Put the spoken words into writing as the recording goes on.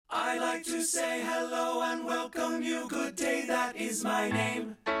I like to say hello and welcome you. Good day, that is my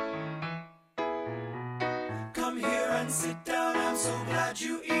name. Come here and sit down. I'm so glad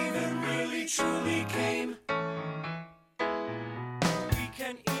you even really truly came. We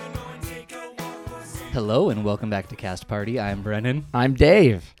can even go and take a walk or see. Hello and welcome back to Cast Party. I'm Brennan. I'm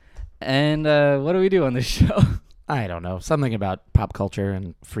Dave. And what do we do on this show? I don't know. Something about pop culture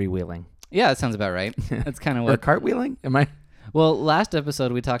and freewheeling. Yeah, that sounds about right. That's kind of Or what... cartwheeling? Am I? Well, last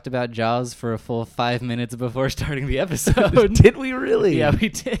episode we talked about Jaws for a full 5 minutes before starting the episode. Did we really? Yeah, we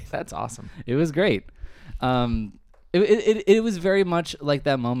did. That's awesome. It was great. It was very much like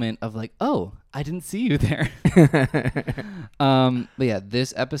that moment of like, oh, I didn't see you there. But yeah,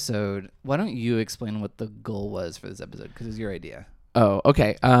 this episode, why don't you explain what the goal was for this episode? Because it was your idea. Oh,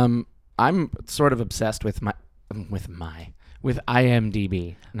 okay. I'm sort of obsessed with IMDb,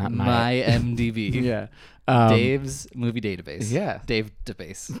 not My MDB. Yeah. Dave's movie database. Yeah. Dave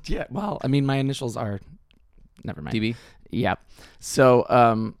Database. Yeah. Well, I mean, my initials are. Never mind. DB. Yeah.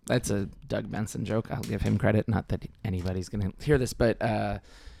 So that's a Doug Benson joke. I'll give him credit. Not that anybody's gonna hear this, but I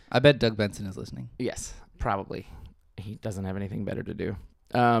bet Doug Benson is listening. yes, probably. He doesn't have anything better to do.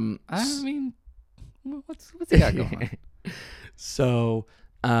 I mean, what's he got going on? So,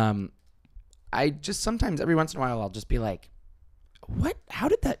 I just sometimes every once in a while I'll just be like, "What? How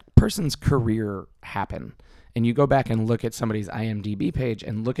did that person's career happen?" And you go back and look at somebody's IMDb page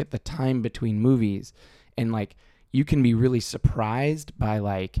and look at the time between movies, and like you can be really surprised by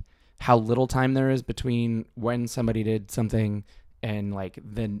like how little time there is between when somebody did something and like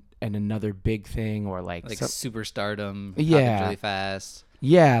then and another big thing or like superstardom. Yeah. Happens really fast.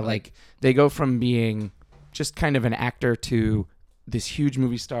 Yeah, like they go from being just kind of an actor to this huge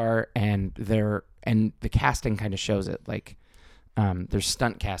movie star, and the casting kind of shows it. Like, there's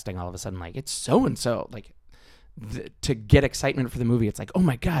stunt casting all of a sudden. Like, it's so and so. Like, to get excitement for the movie, it's like, oh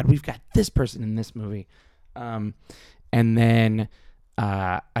my god, we've got this person in this movie. And then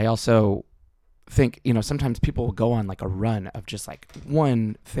I also think, sometimes people will go on like a run of just like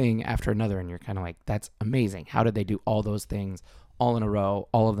one thing after another, and you're kind of like, that's amazing. How did they do all those things all in a row?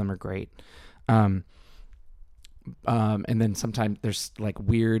 All of them are great. And then sometimes there's like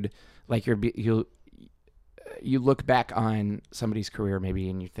weird, like you look back on somebody's career maybe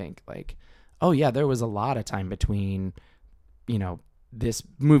and you think like, oh yeah, there was a lot of time between, this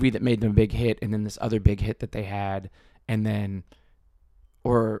movie that made them a big hit and then this other big hit that they had, and then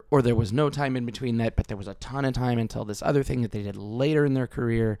or there was no time in between that, but there was a ton of time until this other thing that they did later in their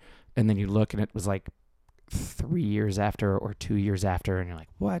career, and then you look and it was like 3 years after or 2 years after, and you're like,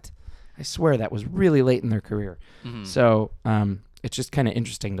 what? I swear that was really late in their career. Mm-hmm. So it's just kind of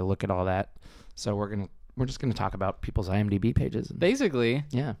interesting to look at all that. So we're just gonna talk about people's IMDb pages. Basically,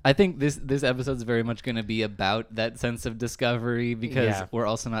 yeah. I think this episode's very much going to be about that sense of discovery, because we're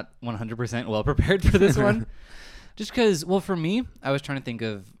also not 100% well prepared for this one. Just because, well, for me, I was trying to think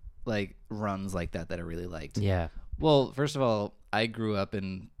of like runs like that I really liked. Yeah. Well, first of all, I grew up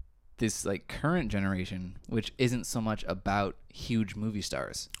in this like current generation, which isn't so much about huge movie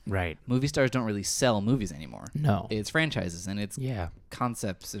stars. Right. Movie stars don't really sell movies anymore. No. It's franchises and it's Yeah.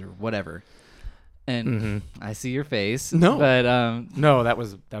 concepts or whatever. And Mm-hmm. I see your face. No. But No, that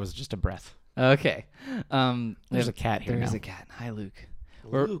was just a breath. okay. There's a cat here There's now. a cat. Hi, Luke.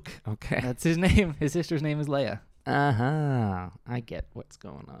 Luke. Okay. That's his name. His sister's name is Leia. Uh-huh. I get what's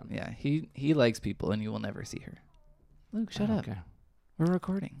going on. Yeah, he likes people, and you will never see her. Luke, shut up. Okay. We're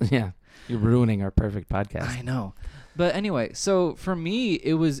recording. Yeah. You're ruining our perfect podcast. I know. But anyway, so for me,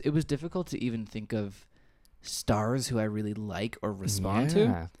 it was difficult to even think of stars who I really like or respond to.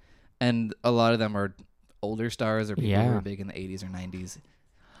 Yeah. And a lot of them are older stars or people who Yeah. were big in the 80s or 90s.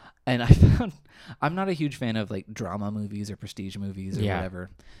 And I found I'm not a huge fan of like drama movies or prestige movies or Yeah.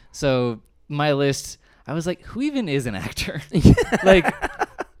 whatever. So my list, I was like, who even is an actor? Like,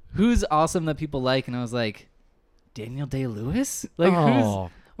 who's awesome that people like? And I was like, Daniel Day-Lewis? Like, who's...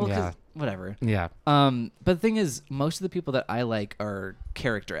 Well, 'cause yeah. whatever. Yeah. But the thing is, most of the people that I like are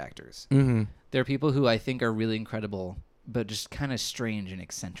character actors. Mm-hmm. They're people who I think are really incredible, but just kind of strange and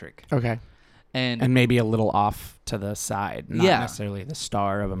eccentric. Okay. And maybe a little off to the side, not Yeah. necessarily the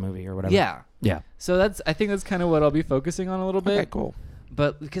star of a movie or whatever. yeah. Yeah. So I think that's kind of what I'll be focusing on a little bit. Okay, cool.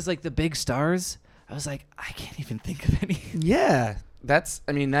 But because like the big stars, I was like, I can't even think of any. Yeah.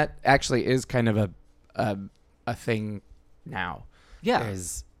 That actually is kind of a thing now. Yeah.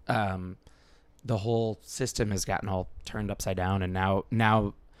 Is the whole system has gotten all turned upside down, and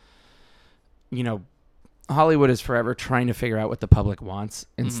now Hollywood is forever trying to figure out what the public wants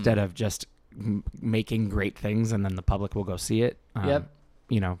instead of just making great things and then the public will go see it. Yep.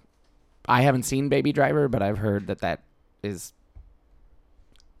 I haven't seen Baby Driver, but I've heard that is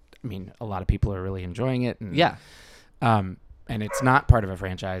I mean, a lot of people are really enjoying it. And, Yeah. And it's not part of a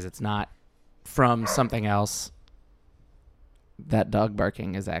franchise. It's not from something else. That dog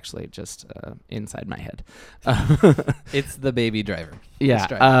barking is actually just inside my head. It's the Baby Driver.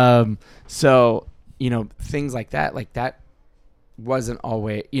 Yeah. So, things like that wasn't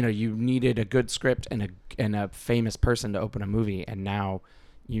always, you needed a good script and a famous person to open a movie. And now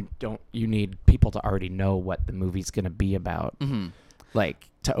you need people to already know what the movie's going to be about. Mm-hmm. Like,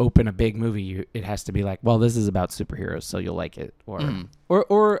 to open a big movie, it has to be like, well, this is about superheroes, so you'll like it.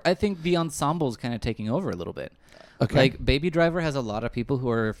 Or I think the ensemble's kind of taking over a little bit. Okay. Like, Baby Driver has a lot of people who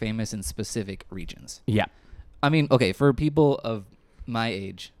are famous in specific regions. Yeah. I mean, okay, for people of my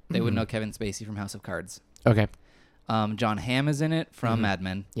age, they would know Kevin Spacey from House of Cards. Okay. John Hamm is in it from Mad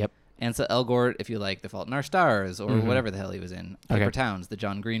Men. Yep. Ansel Elgort, if you like The Fault in Our Stars, or whatever the hell he was in. Paper Okay. Towns, the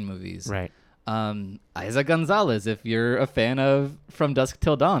John Green movies. Right. Isaac Gonzalez, if you're a fan of From Dusk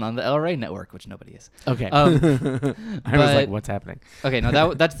Till Dawn on the El Rey network, which nobody is. Okay. I was like, what's happening? Okay,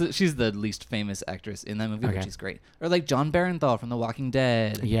 no, she's the least famous actress in that movie, Okay. but she's great. Or like John Barenthal from The Walking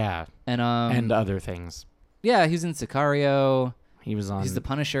Dead. Yeah. And other things. yeah, he's in Sicario. He was on. He's the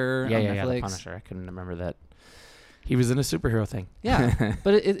Punisher Yeah, on yeah, Netflix. the Punisher. I couldn't remember that. He was in a superhero thing. Yeah,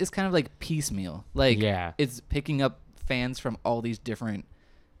 but it's kind of like piecemeal. Like, Yeah. it's picking up fans from all these different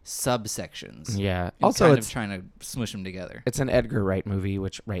subsections. Yeah. And Also, kind it's of trying to smush them together. it's an Edgar Wright movie,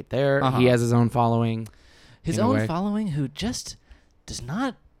 which right there, Uh-huh. he has his own following. His in a own way. following, who just does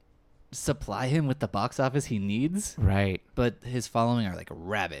not supply him with the box office he needs, Right. but his following are like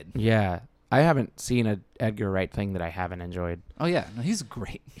rabid. Yeah. I haven't seen a Edgar Wright thing that I haven't enjoyed. Oh yeah, no, he's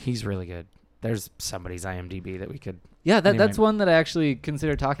great. He's really good. There's somebody's IMDb that we could. Yeah, Anyway. that's one that I actually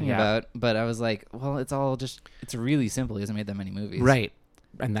considered talking Yeah. about, but I was like, well, it's really simple. He hasn't made that many movies. Right.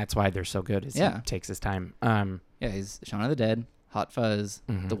 And that's why they're so good. Is Yeah. He takes his time. Yeah, he's Shaun of the Dead, Hot Fuzz,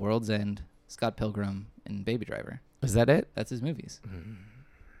 Mhm. The World's End, Scott Pilgrim, and Baby Driver. Is that it? That's his movies.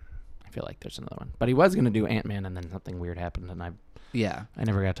 I feel like there's another one. But he was going to do Ant-Man, and then something weird happened, and I Yeah.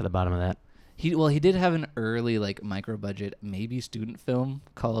 never got to the bottom of that. He did have an early like micro budget, maybe student film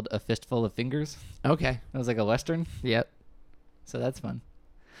called A Fistful of Fingers. Okay. It was like a Western. Yep. So that's fun.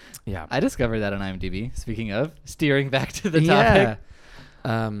 Yeah. I discovered that on IMDb. Speaking of steering back to the topic.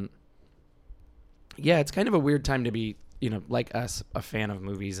 Yeah. Yeah, it's kind of a weird time to be, like us, a fan of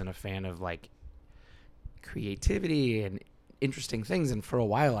movies and a fan of like creativity and interesting things. And for a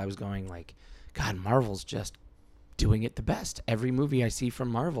while I was going like, God, Marvel's just doing it the best. Every movie I see from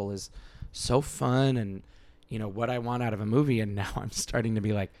Marvel is so fun and, what I want out of a movie. And now I'm starting to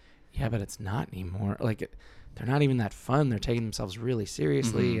be like, yeah, but it's not anymore. Like, they're not even that fun. They're taking themselves really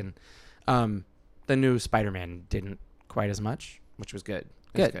seriously. Mhm. And the new Spider-Man didn't quite as much, which was good.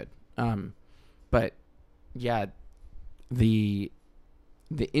 It was good. But yeah, the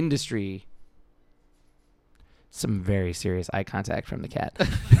industry, some very serious eye contact from the cat.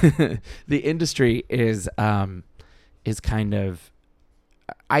 The industry is kind of,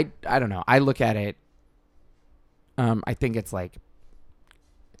 I don't know. I look at it. I think it's like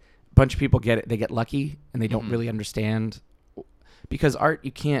a bunch of people get it. They get lucky and they don't really understand, because art,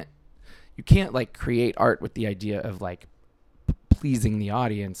 you can't like create art with the idea of like pleasing the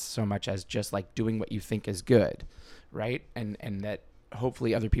audience so much as just like doing what you think is good, right? And that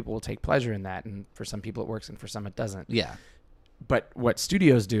hopefully other people will take pleasure in that, and for some people it works and for some it doesn't. Yeah. But what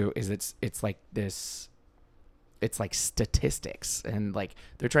studios do is it's like this, it's like statistics, and like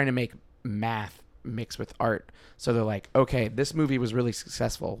they're trying to make math mix with art. So they're like, okay, this movie was really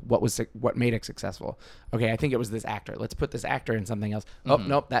successful. What made it successful? Okay, I think it was this actor. Let's put this actor in something else. Oh,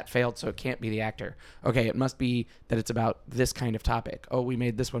 nope, that failed, so it can't be the actor. Okay, it must be that it's about this kind of topic. Oh, we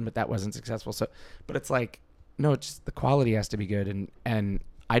made this one, but that wasn't successful. So, but it's like, no, it's just the quality has to be good. And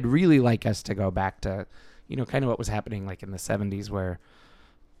I'd really like us to go back to, kind of what was happening like in the 70s, where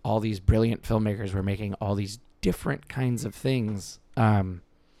all these brilliant filmmakers were making all these different kinds of things.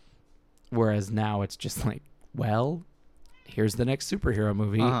 Whereas now it's just like, well, here's the next superhero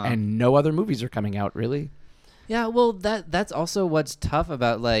movie, and no other movies are coming out, really. Yeah, well, that's also what's tough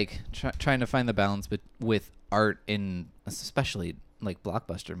about like trying to find the balance with art in especially like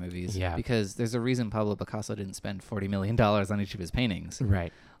blockbuster movies. Yeah. Because there's a reason Pablo Picasso didn't spend $40 million on each of his paintings.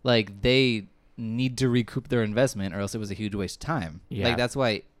 Right. Like, they need to recoup their investment, or else it was a huge waste of time. Yeah. Like, that's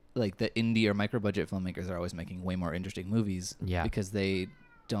why like the indie or micro budget filmmakers are always making way more interesting movies. Yeah. Because they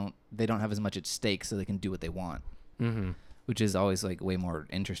don't have as much at stake, so they can do what they want, Mm-hmm. which is always like way more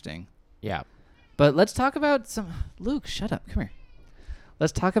interesting. Yeah. But let's talk about Luke, shut up. Come here.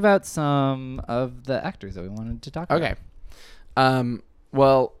 Let's talk about some of the actors that we wanted to talk about. Okay.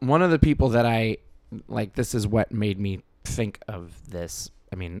 Well, one of the people that I like, this is what made me think of this.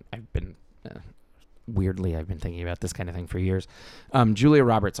 I mean, I've been weirdly, I've been thinking about this kind of thing for years. Julia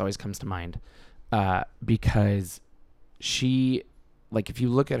Roberts always comes to mind because she, like, if you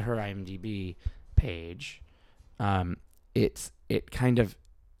look at her IMDb page, it kind of,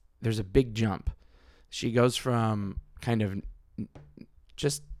 there's a big jump. She goes from kind of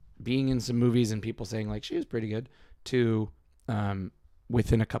just being in some movies and people saying like she was pretty good to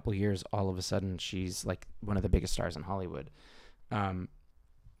within a couple of years, all of a sudden she's like one of the biggest stars in Hollywood. And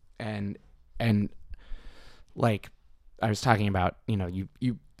like I was talking about, you know, you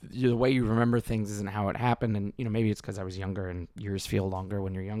the way you remember things isn't how it happened, and you know maybe it's because I was younger and years feel longer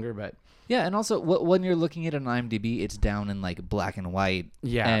when you're younger, but yeah, and also when you're looking at an IMDb, it's down in like black and white,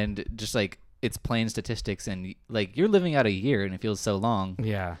 and just like it's plain statistics, and like you're living out a year and it feels so long.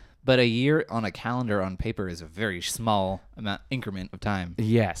 Yeah. But a year on a calendar on paper is a very small increment of time.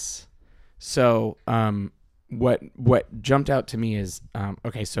 Yes. So what jumped out to me is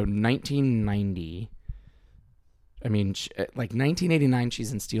okay, so 1990. I mean, like 1989,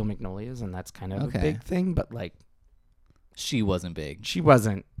 she's in Steel Magnolias, and that's kind of a big thing. But like, she wasn't big. She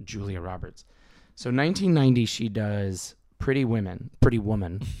wasn't Julia Roberts. So 1990, she does Pretty Woman.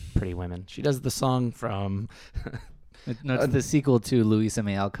 She does the song from. No, it's the sequel to Louisa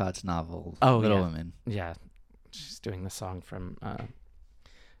May Alcott's novel, Little Women. Yeah, she's doing the song from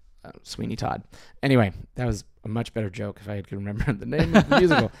Sweeney Todd. Anyway, that was a much better joke if I could remember the name of the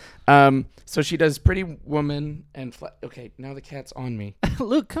musical. So she does Pretty Woman and okay, now the cat's on me.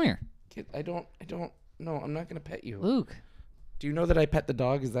 Luke, come here. Kid, I don't. No, I'm not gonna pet you. Luke, do you know that I pet the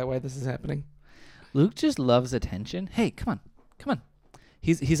dog? Is that why this is happening? Luke just loves attention. Hey, come on.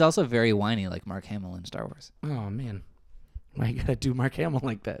 He's also very whiny, like Mark Hamill in Star Wars. Oh man, why you gotta do Mark Hamill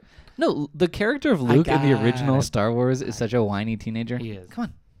like that? No, the character of Luke in the original Star Wars is such a whiny teenager. He is. Come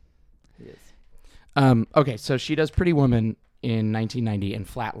on. He is. Okay, so she does Pretty Woman in 1990 and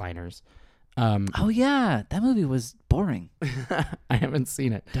Flatliners. Oh yeah, that movie was boring. I haven't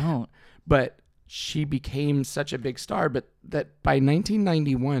seen it. Don't. But she became such a big star, but that by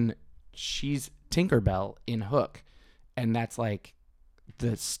 1991, she's Tinkerbell in Hook, and that's like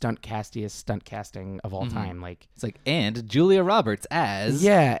the stunt casting of all time. Like it's like, and Julia Roberts as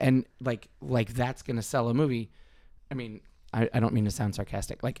and like that's gonna sell a movie. I mean, I don't mean to sound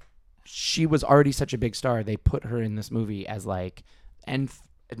sarcastic. Like she was already such a big star, they put her in this movie as like and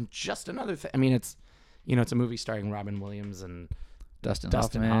just another thing. I mean, it's it's a movie starring Robin Williams and Dustin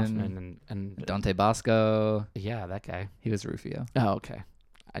Hoffman and Dante Bosco. Yeah, that guy. He was Rufio. Oh, okay.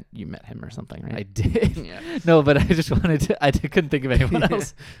 You met him or something, right? I did. Yeah. No, but I just wanted to. I couldn't think of anyone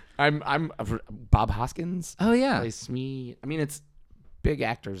else. I'm Bob Hoskins. Oh yeah, plays Smee. I mean, it's big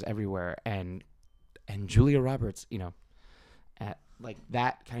actors everywhere, and Julia Roberts. At like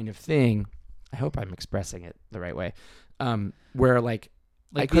that kind of thing. I hope I'm expressing it the right way. Where like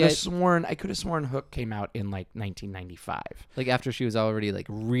I could have sworn Hook came out in like 1995. Like after she was already like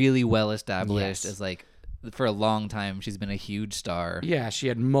really well established Yes. as like for a long time she's been a huge star. Yeah, she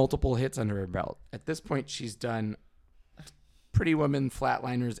had multiple hits under her belt. At this point she's done Pretty Woman,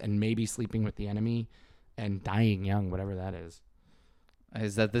 Flatliners, and maybe Sleeping with the Enemy and Dying Young, whatever that is.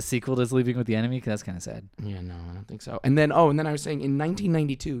 Is that the sequel to Sleeping with the Enemy? 'Cause that's kind of sad. Yeah, no, I don't think so. And then I was saying in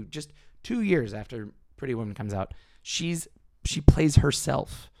 1992, just 2 years after Pretty Woman comes out, she plays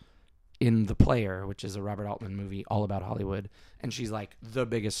herself in The Player, which is a Robert Altman movie all about Hollywood, and she's like the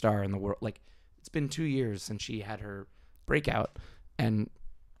biggest star in the world. Like it's been 2 years since she had her breakout, and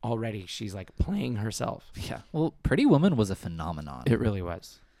already she's like playing herself. Yeah. Well, Pretty Woman was a phenomenon. It really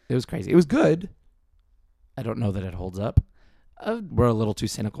was. It was crazy. It was good. I don't know that it holds up. We're a little too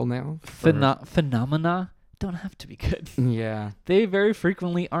cynical now. Phenomena don't have to be good. Yeah. They very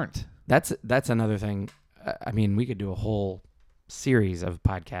frequently aren't. That's another thing. I mean, we could do a whole series of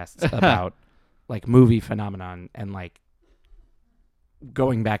podcasts about like movie phenomenon and like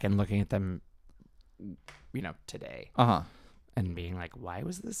going back and looking at them, today. And being like, why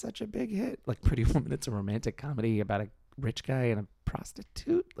was this such a big hit? Like Pretty Woman, it's a romantic comedy about a rich guy and a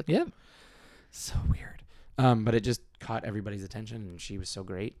prostitute. Like, yeah. So weird. But it just caught everybody's attention, and she was so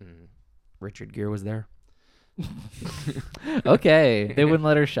great, and Richard Gere was there. Okay. They wouldn't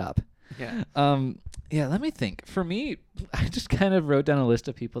let her shop. Yeah. Yeah, let me think. For me, I just kind of wrote down a list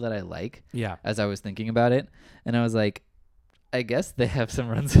of people that I like. Yeah. As I was thinking about it, and I was like, I guess they have some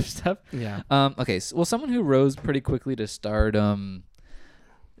runs of stuff. Yeah. Okay. Well, someone who rose pretty quickly to stardom.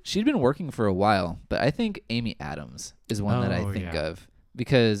 She'd been working for a while, but I think Amy Adams is one that I think of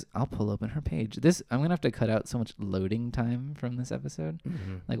because I'll pull open her page. I'm gonna have to cut out so much loading time from this episode,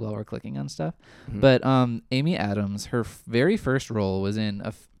 like while we're clicking on stuff. But Amy Adams, her very first role was in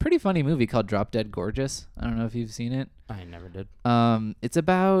a pretty funny movie called Drop Dead Gorgeous. I don't know if you've seen it. I never did. It's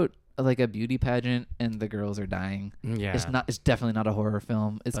about like a beauty pageant and the girls are dying. Yeah. It's definitely not a horror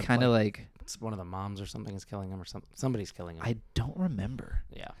film. It's kind of like it's one of the moms or something is killing him or something. Somebody's killing him. I don't remember.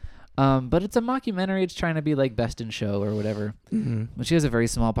 Yeah. But it's a mockumentary. It's trying to be like Best in Show or whatever. But she has a very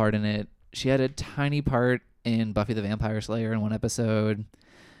small part in it. She had a tiny part in Buffy the Vampire Slayer in one episode.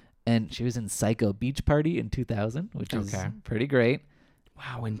 And she was in Psycho Beach Party in 2000, which is pretty great.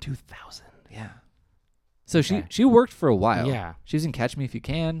 Wow, in 2000. Yeah. So she worked for a while. Yeah. She was in Catch Me If You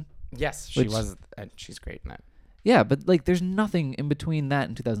Can. Yes, she was. She's great in that. Yeah, but like there's nothing in between that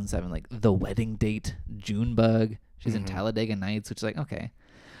and 2007. Like The Wedding Date, Junebug. She's in Talladega Nights, which is like, okay.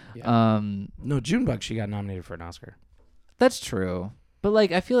 Yeah. No, Junebug, she got nominated for an Oscar. That's true. But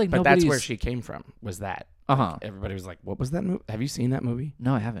like I feel like But that's where she came from, was that. Uh-huh. Everybody was like, what was that movie? Have you seen that movie?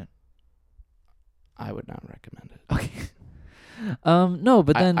 No, I haven't. I would not recommend it. Okay. No,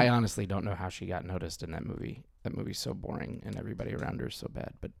 but then I honestly don't know how she got noticed in that movie. That movie's so boring and everybody around her is so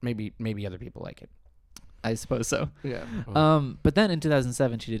bad. But maybe other people like it. I suppose so. Yeah. But then in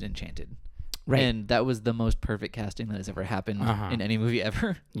 2007 she did Enchanted. Right. And that was the most perfect casting that has ever happened in any movie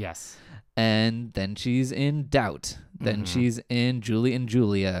ever. Yes. And then she's in Doubt. Then she's in Julie and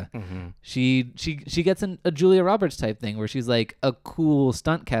Julia. She gets a Julia Roberts type thing where she's like a cool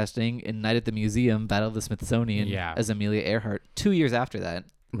stunt casting in Night at the Museum, Battle of the Smithsonian as Amelia Earhart 2 years after that.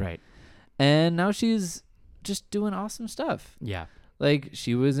 Right. And now she's just doing awesome stuff. Yeah. Like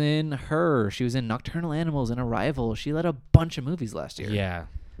she was in Her. She was in Nocturnal Animals and Arrival. She led a bunch of movies last year. Yeah.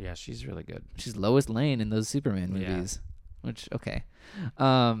 Yeah, she's really good. She's Lois Lane in those Superman movies. Which, okay.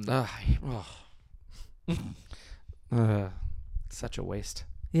 Such a waste.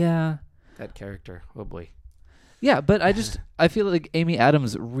 Yeah. That character. Oh boy. Yeah, but I feel like Amy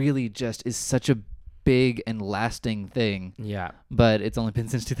Adams really just is such a big and lasting thing. Yeah. But it's only been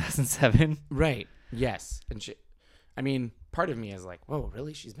since 2007. Right. Yes. And part of me is like, whoa,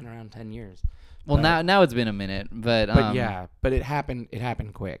 really? She's been around 10 years. Well, now it's been a minute, but yeah, but it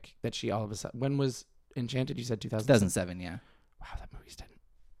happened quick that she all of a sudden. When was Enchanted? You said 2007, yeah. Wow, that movie's done.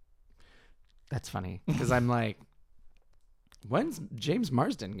 That's funny because I'm like, when's James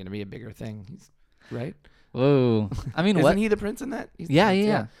Marsden going to be a bigger thing? He's right. Whoa. I mean, isn't he the prince in that? He's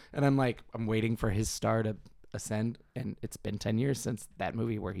yeah. And I'm like, I'm waiting for his star to ascend, and it's been 10 years since that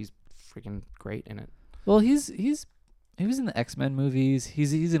movie where he's freaking great in it. Well, he was in the X-Men movies.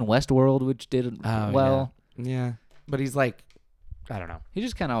 He's in Westworld, which did well. Yeah. But he's like, I don't know. He's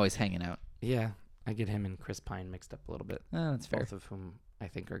just kind of always hanging out. Yeah. I get him and Chris Pine mixed up a little bit. Oh, that's fair. Both of whom I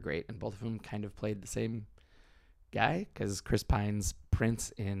think are great, and both of whom kind of played the same guy because Chris Pine's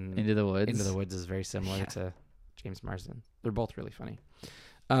Prince in Into the Woods is very similar to James Marsden. They're both really funny.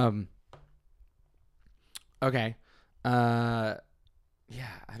 Okay. Yeah,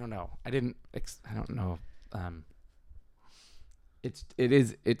 I don't know. I don't know. It's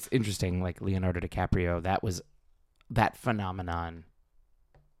interesting. Like Leonardo DiCaprio, that phenomenon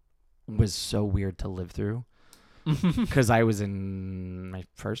was so weird to live through because I was in my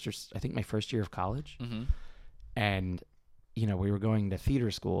first year of college, and we were going to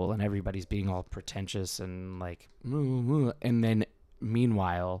theater school, and everybody's being all pretentious and like, and then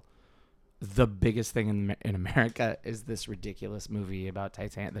meanwhile, the biggest thing in America is this ridiculous movie about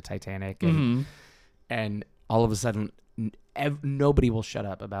the Titanic, and all of a sudden, nobody will shut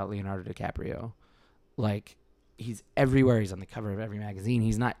up about Leonardo DiCaprio. Like, he's everywhere. He's on the cover of every magazine.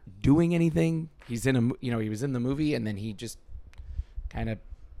 He's not doing anything. He's in he was in the movie, and then he just kind of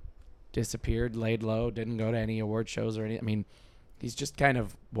disappeared, laid low, didn't go to any award shows or anything. I mean, he's just kind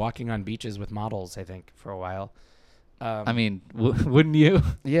of walking on beaches with models, I think, for a while. Wouldn't you?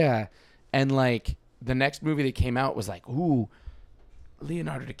 Yeah. And like the next movie that came out was like, ooh,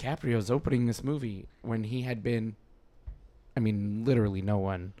 Leonardo DiCaprio's opening this movie when he had been, literally no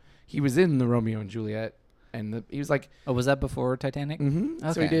one. He was in the Romeo and Juliet, and he was like, oh, was that before Titanic? Mm-hmm.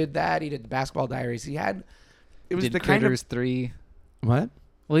 Okay. So he did that. He did the Basketball Diaries. It was did the Critters kind of 3. What?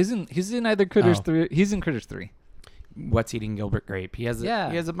 Well, he's in either Critters 3. He's in Critters 3. What's Eating Gilbert Grape? He has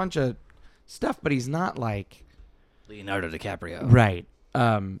a bunch of stuff, but he's not like Leonardo DiCaprio. Right.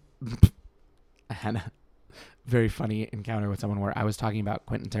 I had a very funny encounter with someone where I was talking about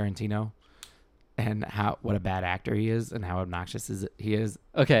Quentin Tarantino and what a bad actor he is and how obnoxious he is.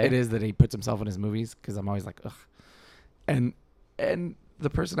 Okay. It is that he puts himself in his movies because I'm always like, ugh. And the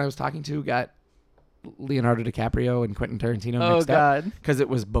person I was talking to got Leonardo DiCaprio and Quentin Tarantino mixed up because it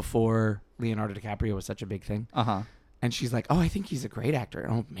was before Leonardo DiCaprio was such a big thing. And she's like, "Oh, I think he's a great actor.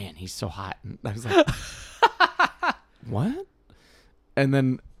 Oh man, he's so hot." And I was like, "What?" And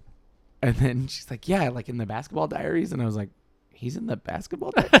then she's like, "Yeah, like in the Basketball Diaries." And I was like, "He's in the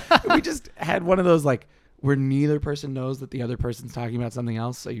Basketball Diaries?" And we just had one of those like where neither person knows that the other person's talking about something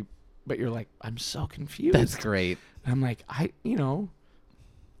else. But you're like, "I'm so confused." That's great. And I'm like, I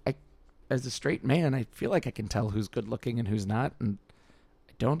as a straight man, I feel like I can tell who's good looking and who's not. And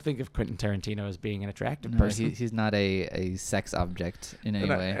I don't think of Quentin Tarantino as being an attractive person. He's not a sex object in any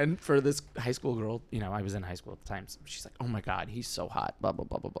way. And for this high school girl, I was in high school at the time. So she's like, "Oh my God, he's so hot, blah, blah,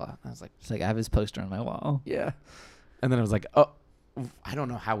 blah, blah, blah." And I was like, It's like I have his poster on my wall. yeah. And then I was like, "Oh, I don't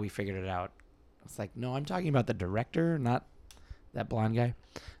know how we figured it out." It's like, no, I'm talking about the director, not that blonde guy.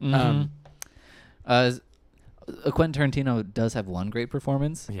 Quentin Tarantino does have one great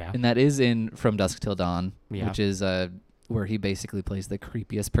performance. Yeah. And that is in From Dusk Till Dawn, Yeah. which is where he basically plays the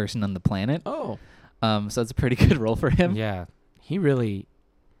creepiest person on the planet. Oh. So it's a pretty good role for him. Yeah. He really,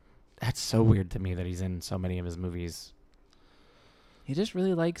 that's so weird to me that he's in so many of his movies. He just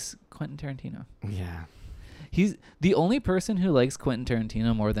really likes Quentin Tarantino. Yeah. He's the only person who likes Quentin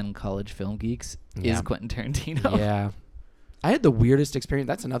Tarantino more than college film geeks Yeah. is Quentin Tarantino. Yeah. I had the weirdest experience.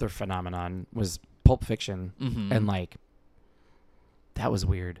 That's another phenomenon was Pulp Fiction. Mm-hmm. And like, that was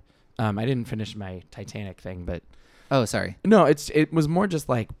weird. I didn't finish my Titanic thing, but Oh, sorry. no, it was more just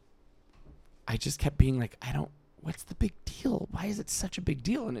like, I just kept being like, what's the big deal? Why is it such a big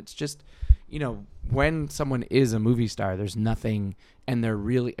deal? And it's just, when someone is a movie star, there's nothing, and they're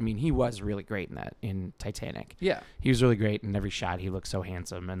really, he was really great in Titanic. Yeah. He was really great in every shot. He looked so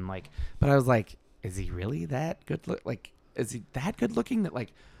handsome. And like, but I was like, is he really that good? Is he that good looking that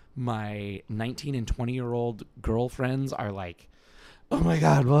like my 19 and 20-year-old girlfriends are like, "Oh my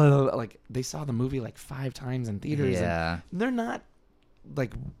God," well, like they saw the movie like 5 times in theaters. Yeah. And they're not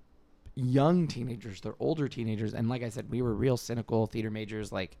like young teenagers; they're older teenagers. And like I said, we were real cynical theater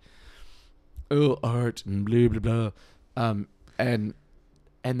majors, like, "Oh, art and blah blah blah," and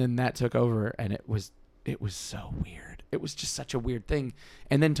then that took over, and it was so weird. It was just such a weird thing.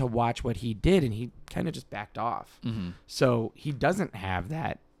 And then to watch what he did, and he kind of just backed off. Mm-hmm. So he doesn't have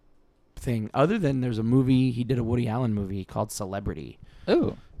that thing, other than there's a movie, he did a Woody Allen movie called Celebrity.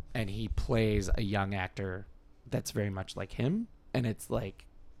 Oh. And he plays a young actor that's very much like him. And it's like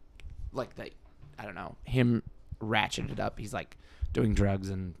I don't know, him ratcheted up. He's like doing drugs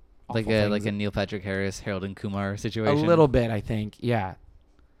and Like a Neil Patrick Harris, Harold and Kumar a situation. little bit, I think. Yeah.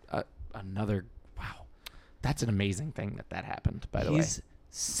 Another, wow. That's an amazing thing that happened, by the way. He's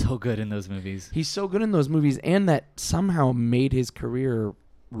so good in those movies. He's so good in those movies, and that somehow made his career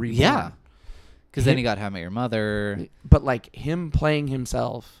reborn. Yeah. Because then he got How I Met Your Mother. But like him playing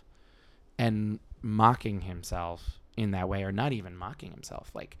himself and mocking himself in that way, or not even mocking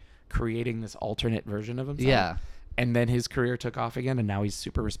himself, like creating this alternate version of himself. Yeah. And then his career took off again, and now he's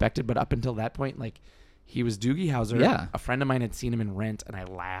super respected. But up until that point, like, he was Doogie Howser. Yeah. A friend of mine had seen him in Rent, and I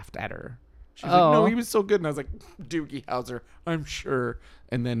laughed at her. She was like, "No, he was so good." And I was like, "Doogie Howser, I'm sure."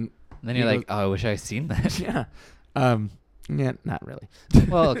 And then You're like, "Oh, I wish I seen that." yeah. Yeah, not really.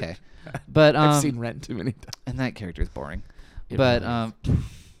 Well, okay. But I've seen Rent too many times. and that character is boring. It But really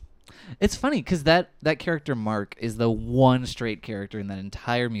it's funny because that character Mark is the one straight character in that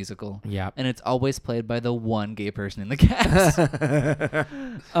entire musical. Yeah. And it's always played by the one gay person in the cast.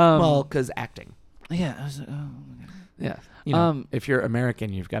 Well, because acting. Yeah. I was like, oh my God. Yeah. If you're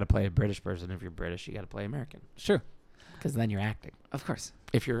American, you've got to play a British person. If you're British, you got to play American. Sure. Because then you're acting. Of course.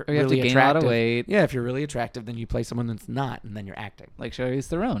 If you're Or you really have to gain attractive, a lot of weight. yeah. If you're really attractive, then you play someone that's not, and then you're acting. Like Charlize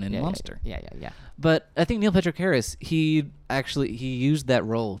Theron in Yeah, Monster. Yeah. But I think Neil Patrick Harris, he used that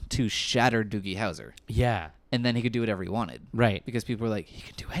role to shatter Doogie Howser. Yeah. And then he could do whatever he wanted. Right. Because people were like, he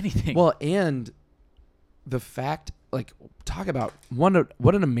can do anything. Well, and the fact, like, talk about what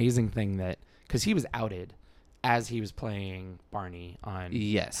an amazing thing that, because he was outed as he was playing Barney on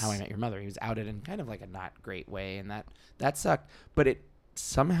Yes. How I Met Your Mother. He was outed in kind of like a not great way, and that sucked. But it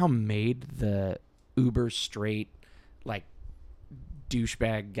somehow made the uber straight, like,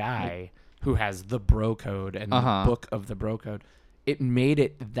 douchebag guy who has the bro code and the book of the bro code, it made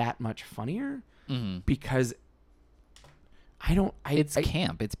it that much funnier because it's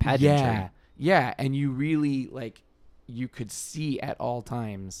camp. It's pageantry. Yeah. And you really, like, you could see at all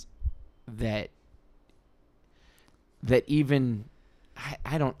times that even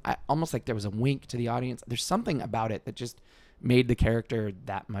I almost like there was a wink to the audience. There's something about it that just made the character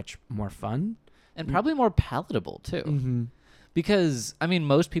that much more fun And probably more palatable, too. Mm-hmm. Because, I mean,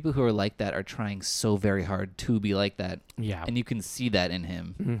 most people who are like that are trying so very hard to be like that. Yeah. And you can see that in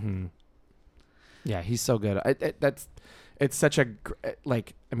him. Mm-hmm. Yeah, he's so good. It's such a,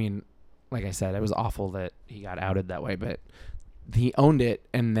 like, I mean, like I said, it was awful that he got outed that way, but he owned it,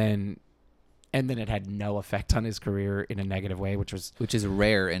 and then it had no effect on his career in a negative way, which is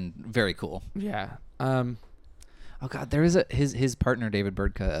rare and very cool. Yeah. Oh God, there is his partner David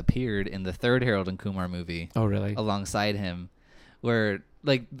Burtka appeared in the third Harold and Kumar movie. Oh really? Alongside him, where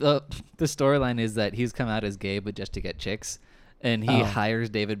like the storyline is that he's come out as gay but just to get chicks, and he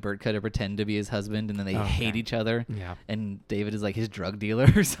hires David Burtka to pretend to be his husband, and then they hate each other. Yeah. And David is like his drug dealer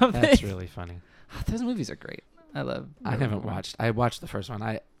or something. That's really funny. Those movies are great. I haven't watched. I watched the first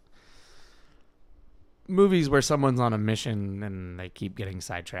one. Movies where someone's on a mission and they keep getting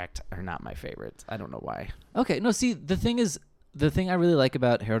sidetracked are not my favorites. I don't know why. Okay, no, see, the thing I really like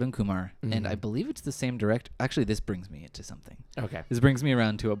about Harold and Kumar, and I believe it's the same director. Actually, this brings me into something. Okay. This brings me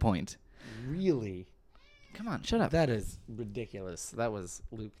around to a point. Really? Come on, shut up. That is ridiculous. That was,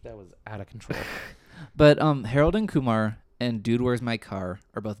 Luke, that was out of control. But Harold and Kumar and Dude, Where's My Car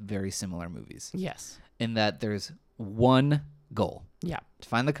are both very similar movies. Yes. In that there's one goal. Yeah. To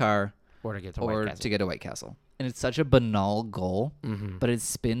find the car. Or to get to White Castle. To get to White Castle. And it's such a banal goal, but it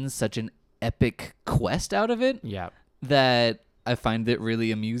spins such an epic quest out of it that I find it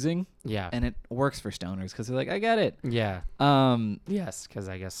really amusing. Yeah. And it works for stoners because they're like, I get it. Yeah. Yes, because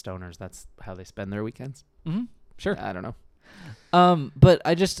I guess stoners, that's how they spend their weekends. Mm-hmm. Sure. I don't know. But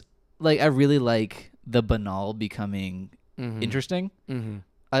I just, I really like the banal becoming interesting. Mm-hmm.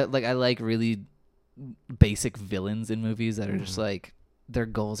 I like really basic villains in movies that are just like, their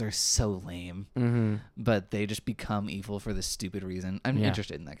goals are so lame, but they just become evil for this stupid reason. I'm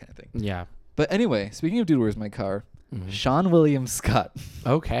interested in that kind of thing. Yeah. But anyway, speaking of Dude, Where's My Car? Sean William Scott.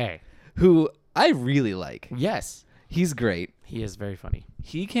 Okay. Who I really like. Yes. He's great. He is very funny.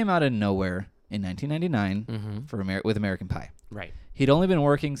 He came out of nowhere in 1999 with American Pie. Right. He'd only been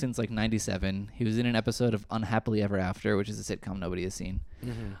working since 97. He was in an episode of Unhappily Ever After, which is a sitcom nobody has seen.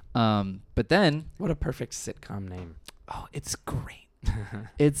 But then... What a perfect sitcom name. Oh, it's great.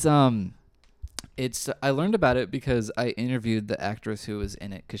 It's I learned about it because I interviewed the actress who was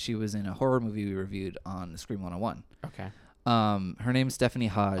in it because she was in a horror movie we reviewed on Scream 101. Okay. Her name's Stephanie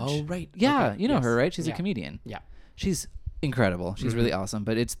Hodge. Oh, right. Yeah, okay. You know her, right? She's a comedian. Yeah. She's incredible. She's really awesome.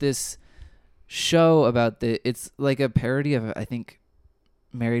 But it's this show about it's like a parody of, I think,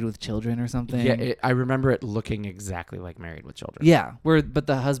 Married with Children or something. Yeah, I remember it looking exactly like Married with Children. Yeah, but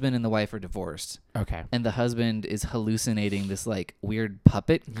the husband and the wife are divorced. Okay. And the husband is hallucinating this weird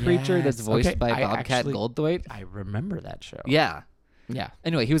puppet creature that's voiced by Bobcat Goldthwait. I remember that show. Yeah. Yeah.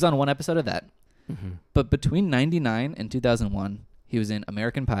 Anyway, he was on one episode of that. But between 99 and 2001, he was in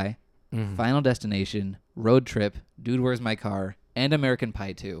American Pie, Final Destination, Road Trip, Dude, Where's My Car, and American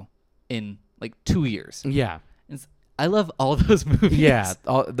Pie 2 in 2 years. Yeah. I love all those movies. Yeah,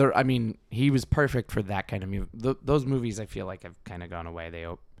 he was perfect for that kind of movie. Those movies, I feel like, have kind of gone away. They,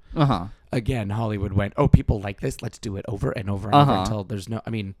 again, Hollywood went, people like this, let's do it over and over and over until there's no.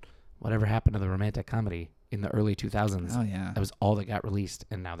 Whatever happened to the romantic comedy in the early 2000s? Oh yeah, that was all that got released,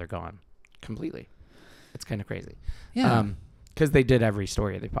 and now they're gone completely. It's kind of crazy. Yeah, because they did every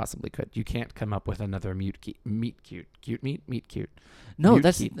story they possibly could. You can't come up with another meet cute. No, mute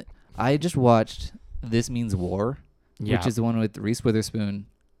that's. cute. I just watched This Means War. Yeah. Which is the one with Reese Witherspoon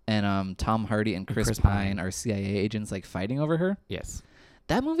and Tom Hardy and Chris Pine are CIA agents fighting over her. Yes.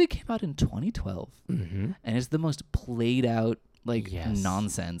 That movie came out in 2012. And it's the most played out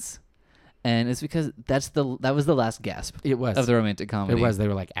nonsense. And it's because that was the last gasp. It was of the romantic comedy. It was. They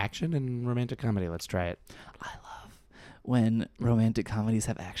were like, action and romantic comedy. Let's try it. I love when romantic comedies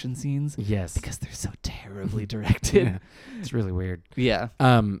have action scenes. Yes. Because they're so terribly directed. Yeah. It's really weird. Yeah.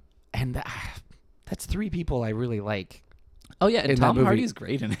 And that's three people I really like. Oh, yeah. And Tom Hardy's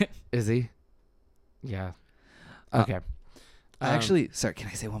great in it. Is he? Yeah. Okay. Actually, sorry, can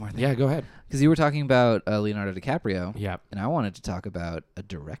I say one more thing? Yeah, go ahead. Because you were talking about Leonardo DiCaprio. Yeah. And I wanted to talk about a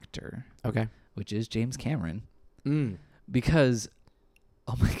director. Okay. Which is James Cameron. Because,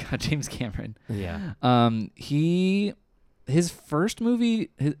 oh my God, James Cameron. Yeah. His first movie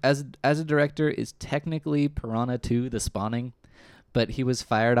as a director is technically Piranha 2, The Spawning. But he was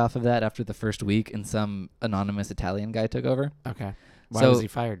fired off of that after the first week, and some anonymous Italian guy took over. Okay. Why was he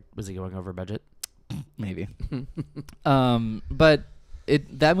fired? Was he going over budget? Maybe. But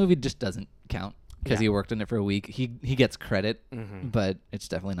that movie just doesn't count because he worked on it for a week. He gets credit, but it's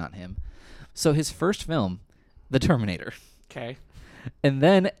definitely not him. So his first film, The Terminator. Okay. And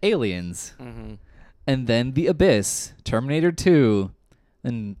then Aliens. And then The Abyss, Terminator 2,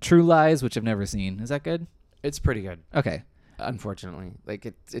 and True Lies, which I've never seen. Is that good? It's pretty good. Okay. Unfortunately, but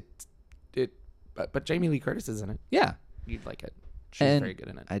Jamie Lee Curtis is in it. Yeah, you'd like it. She's very good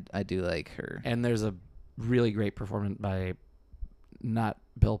in it. I do like her. And there's a really great performance by not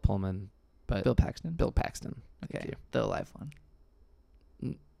Bill Pullman, but Bill Paxton. Bill Paxton. Okay, Thank you. the alive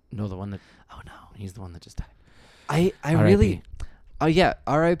one. No, the one that. Oh no, He's the one that just died. I R.I.P. really. Oh yeah,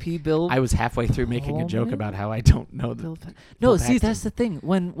 R.I.P. Bill. I was halfway through making a joke Pullman? about how I don't know the. No, Bill see, Paxton. that's the thing.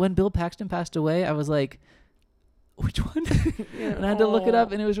 When Bill Paxton passed away, I was like, which one? And I had to look it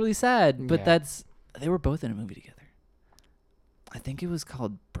up, and it was really sad. But Yeah. they were both in a movie together. I think it was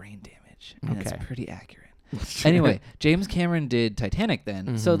called Brain Damage, and Okay. it's pretty accurate. Anyway, James Cameron did Titanic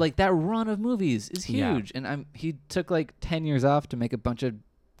then. So Mhm. like that run of movies is Yeah. huge. And he took like 10 years off to make a bunch of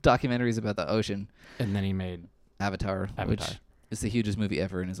documentaries about the ocean. And then he made Avatar, Avatar. which is the hugest movie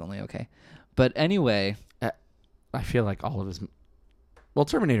ever and is only okay. But anyway, I feel like all of his. Well,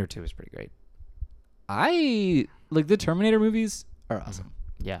 Terminator 2 is pretty great. I like the Terminator movies are awesome.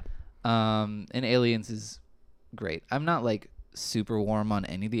 Yeah. And Aliens is great. I'm not like super warm on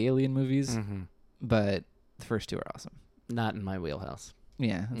any of the Alien movies, Mm-hmm. but the first two are awesome. Not in my wheelhouse.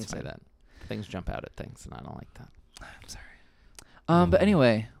 Yeah, Let's that's say fine. that. Things jump out at things, and I don't like that. I'm sorry. But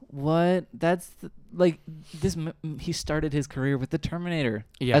anyway, he started his career with the Terminator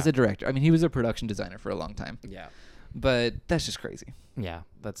as a director. I mean, he was a production designer for a long time, Yeah. but that's just crazy. Yeah,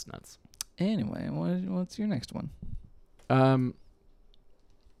 that's nuts. Anyway, what's your next one?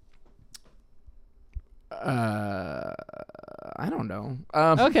 I don't know.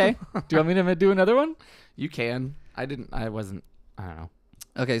 Okay. Do you want me to do another one? You can. I don't know.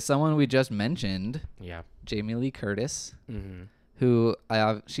 Okay, someone we just mentioned, Yeah. Jamie Lee Curtis, Mm-hmm. who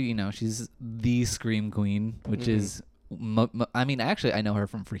she's the Scream Queen, which is, actually, I know her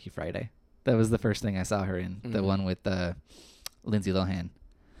from Freaky Friday. That was the first thing I saw her in, the Mhm. one with Lindsay Lohan.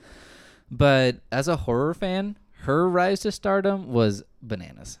 But as a horror fan, her rise to stardom was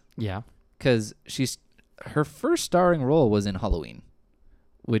bananas. Yeah. Because her first starring role was in Halloween,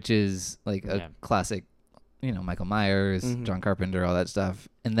 which is like a Yeah. classic, Michael Myers, Mhm. John Carpenter, all that stuff.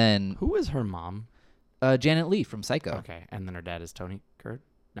 And then Who was her mom? Janet Leigh from Psycho. Okay. And then her dad is Tony Curtis?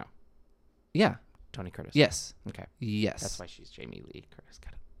 No. Yeah. Tony Curtis. Yes. Okay. Yes. That's why she's Jamie Lee Curtis.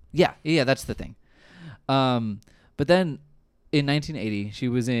 Got it. Yeah, that's the thing. But then in 1980, she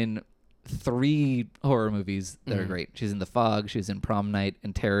was in 3 horror movies that are Mhm. great. She's in The Fog, she was in Prom Night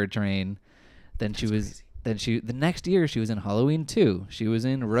and Terror Train. Then the next year she was in Halloween 2. She was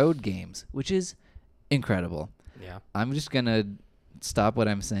in Road Games, which is incredible. Yeah. I'm just going to stop what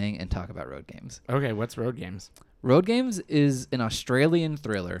I'm saying and talk about Road Games. Okay. What's Road Games? Road Games is an Australian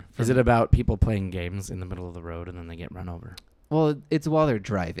thriller. Is it about people playing games in the middle of the road and then they get run over? Well, it's while they're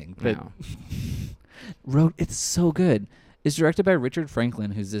driving, but No. it's so good. It's directed by Richard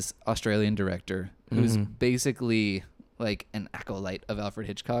Franklin, who's this Australian director who's Mhm. basically like an acolyte of Alfred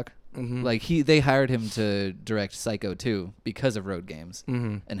Hitchcock. Mm-hmm. Like they hired him to direct Psycho 2 because of Road Games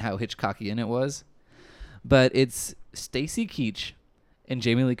Mm-hmm. and how Hitchcockian it was. But it's Stacy Keach and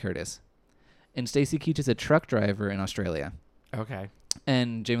Jamie Lee Curtis. And Stacy Keach is a truck driver in Australia. Okay.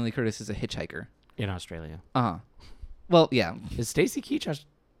 And Jamie Lee Curtis is a hitchhiker. In Australia. Uh-huh. Well, yeah. Is Stacy Keach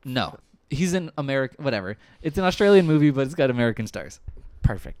No. He's an American, whatever. It's an Australian movie, but it's got American stars.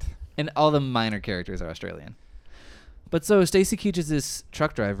 perfect? And all the minor characters are Australian. But so Stacy Keach is this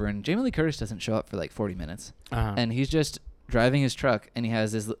truck driver, and Jamie Lee Curtis doesn't show up for like 40 minutes. Uh-huh. And he's just driving his truck, and he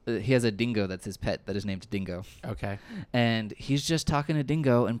has a dingo that's his pet that is named Dingo. Okay. And he's just talking to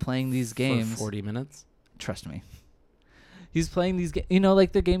Dingo and playing these games. For 40 minutes? Trust me. He's playing these games,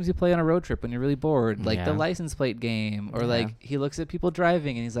 like the games you play on a road trip when you're really bored, like the Yeah. license plate game, or Yeah. like he looks at people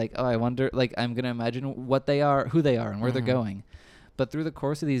driving and he's like, oh, I wonder, like I'm going to imagine what they are, who they are, and where they're Mhm. going. But through the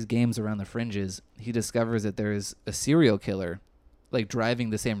course of these games around the fringes, he discovers that there is a serial killer, like driving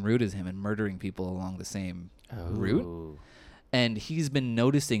the same route as him and murdering people along the same route. Ooh. And he's been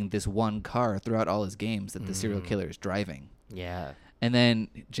noticing this one car throughout all his games that the serial Mhm. killer is driving. Yeah. And then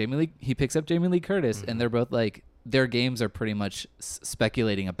he picks up Jamie Lee Curtis, Mhm. and they're both like, their games are pretty much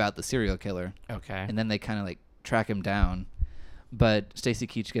speculating about the serial killer. Okay. And then they kind of like track him down. But Stacy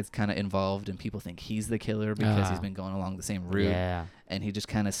Keach gets kind of involved, and people think he's the killer because he's been going along the same route. Yeah. And he just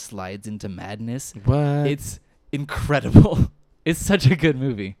kind of slides into madness. What? It's incredible. It's such a good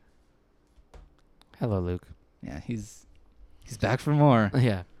movie. Hello, Luke. Yeah, he's back for more.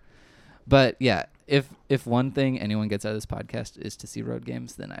 Yeah. But yeah, if one thing anyone gets out of this podcast is to see Road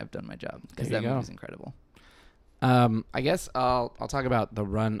Games, then I've done my job, because There that you go. movie's incredible. I guess I'll talk about the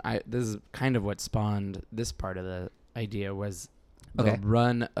run. This is kind of what spawned this part of the idea was the Okay.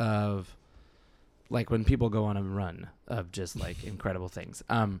 run of like when people go on a run of just like incredible things.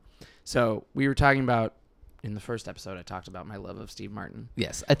 So we were talking about in the first episode, I talked about my love of Steve Martin.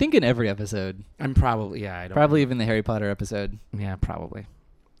 Yes, I think in every episode, I'm probably I don't probably even the Harry Potter episode. Yeah, probably.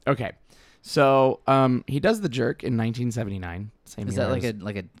 Okay. So he does The Jerk in 1979. Same Is year that as-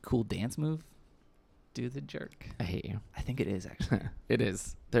 like a cool dance move? Do the jerk. I hate you. I think it is actually. It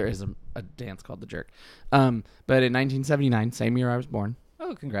is. There is a dance called The Jerk. But in 1979, same year I was born.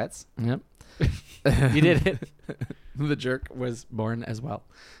 Oh, congrats. Yep. You did it. The Jerk was born as well.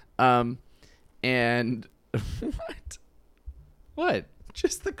 And what? What?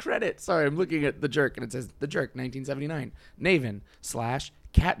 Just the credit. Sorry, I'm looking at The Jerk, and it says The Jerk, 1979. Naven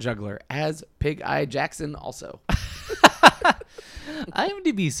 / cat juggler as Pig Eye Jackson also.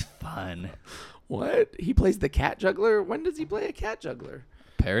 IMDb's fun. What? He plays the cat juggler? When does he play a cat juggler?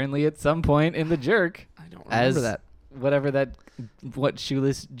 Apparently, at some point in The Jerk, I don't remember as that. what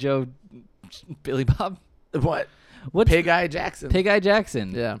shoeless Joe, Billy Bob, What? what's Pig Eye Jackson. Pig Eye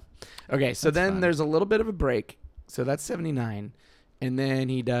Jackson? Yeah. Okay, so That's then fun. there's a little bit of a break. So that's 79. And then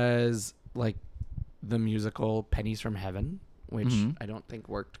he does like the musical Pennies from Heaven, which Mhm. I don't think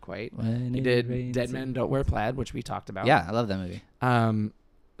worked quite. When He it did rains Dead Men Don't Wear Plaid, which we talked about. Yeah, I love that movie.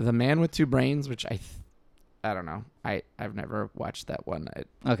 The Man with Two Brains, which I don't know. I've never watched that one.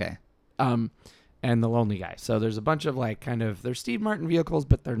 Okay. And The Lonely Guy. So there's a bunch of like kind of they're Steve Martin vehicles,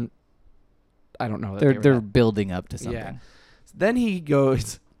 but I don't know. that they were They're that- building up to something. Yeah. Then he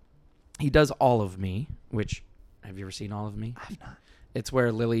does All of Me, which have you ever seen All of Me? I've not. It's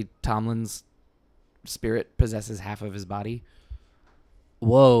where Lily Tomlin's spirit possesses half of his body,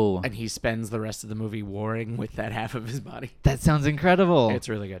 Whoa. and he spends the rest of the movie warring with that half of his body. That sounds incredible. It's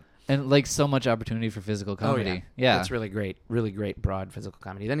really good. And like so much opportunity for physical comedy. Oh, yeah. It's really great broad physical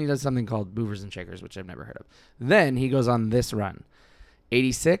comedy. Then he does something called Movers and Shakers, which I've never heard of. Then he goes on this run.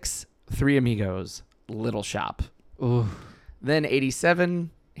 86, Three Amigos, Little Shop. Ooh. Then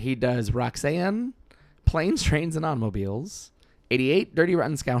 87, he does Roxanne, Planes, Trains, and Automobiles. 88, Dirty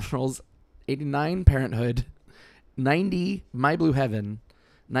Rotten Scoundrels. 89, Parenthood. 90, My Blue Heaven.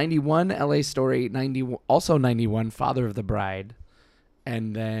 91, LA Story. 91, Father of the Bride.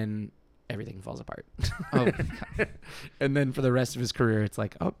 And then everything falls apart. Oh, God. And then for the rest of his career, it's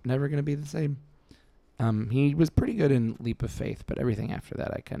like, oh, never going to be the same. He was pretty good in Leap of Faith, but everything after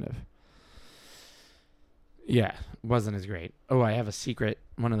that, I kind of... Yeah, wasn't as great. Oh, I have a secret.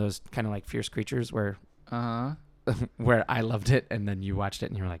 One of those kind of like Fierce Creatures where where I loved it and then you watched it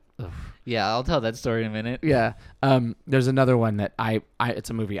and you were like, ugh. Yeah, I'll tell that story in a minute. Yeah. There's another one that I it's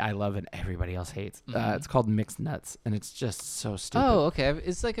a movie I love and everybody else hates. Mhm. It's called Mixed Nuts and it's just so stupid. Oh, okay.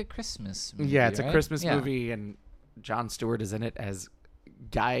 It's like a Christmas movie. yeah, it's a right? Christmas Yeah. movie and Jon Stewart is in it as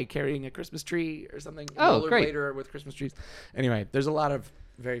guy carrying a Christmas tree or something. Oh, great. Rollerblader with Christmas trees. Anyway, there's a lot of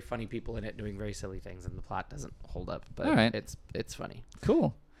very funny people in it doing very silly things and the plot doesn't hold up, but All right. it's funny.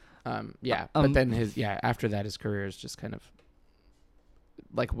 Cool. Yeah, but then after that his career is just kind of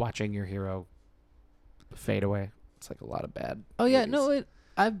like watching your hero fade away. It's like a lot of bad. Oh yeah, movies.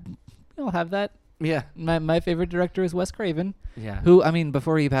 I'll have that. Yeah. My favorite director is Wes Craven, Yeah. who, I mean,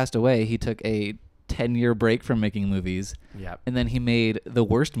 before he passed away, he took a 10-year break from making movies, Yeah. and then he made the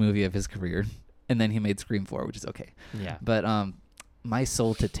worst movie of his career, and then he made Scream 4, which is okay. Yeah. But My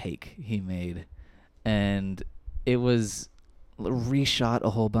Soul to Take he made, and it was reshot a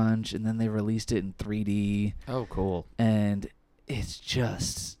whole bunch, and then they released it in 3D, Oh, cool. and it's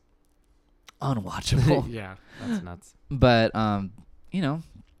just unwatchable. Yeah, that's nuts. But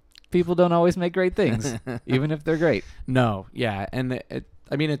people don't always make great things, even if they're great. No, yeah, and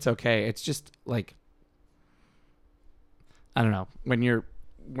I mean it's okay. It's just like I don't know when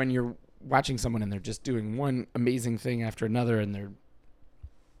you're watching someone and they're just doing one amazing thing after another, and they're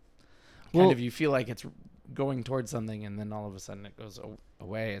kind of you feel like it's going towards something, and then all of a sudden it goes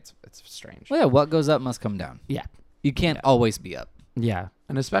away. It's strange. Well, yeah, what goes up must come down. Yeah, You can't always be up. yeah,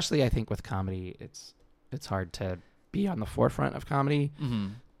 and especially I think with comedy, it's hard to be on the forefront of comedy Mm-hmm.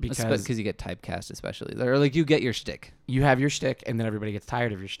 because you get typecast, especially, or like you get your shtick. you have your shtick, and then everybody gets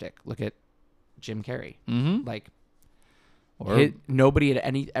tired of your shtick. Look at Jim Carrey. Mm-hmm. Like, Or nobody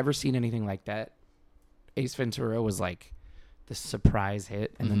had ever seen anything like that. Ace Ventura was like the surprise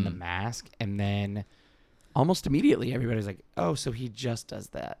hit, and then The Mhm. Mask, and then almost immediately everybody's like, "Oh, so he just does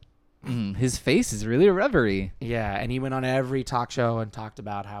that." his face is really rubbery. Yeah, and he went on every talk show and talked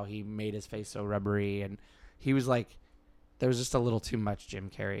about how he made his face so rubbery, and he was like, there was just a little too much Jim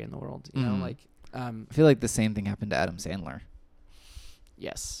Carrey in the world, you know, Mhm. like, I feel like the same thing happened to Adam Sandler.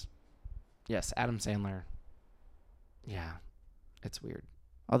 yes, Adam Sandler. Yeah, it's weird.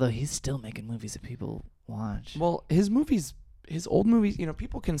 Although he's still making movies that people watch. Well, his old movies, you know,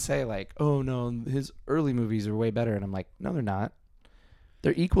 people can say like, "Oh no, his early movies are way better," and I'm like, "No, they're not.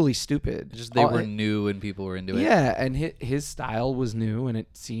 They're equally stupid." Just they were new and people were into it. Yeah, and his style was new and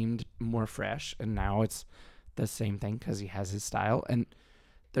it seemed more fresh, and now it's the same thing because he has his style. And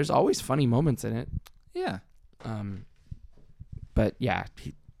there's always funny moments in it. Yeah. But yeah,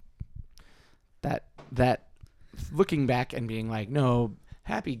 that looking back and being like, no,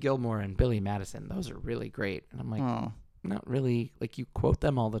 Happy Gilmore and Billy Madison, those are really great. And I'm like, not really. Like, you quote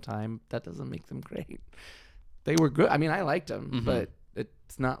them all the time. That doesn't make them great. They were good. I mean, I liked them, but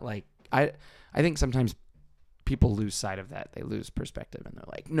it's not like I think sometimes people lose sight of that. They lose perspective, and they're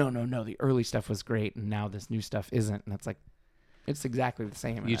like, no, the early stuff was great, and now this new stuff isn't. And it's like, it's exactly the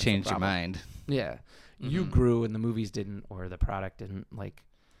same. You changed your mind. Yeah. You grew and the movies didn't, or the product didn't, like.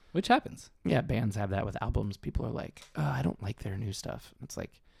 Which happens. Yeah, bands have that with albums. People are like, oh, I don't like their new stuff. It's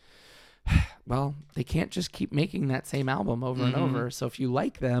like, well, they can't just keep making that same album over and over. So if you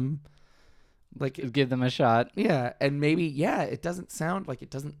like them, like, give them a shot. Yeah, and maybe, it doesn't sound like it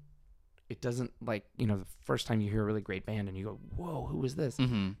doesn't like, the first time you hear a really great band and you go, whoa, who is this?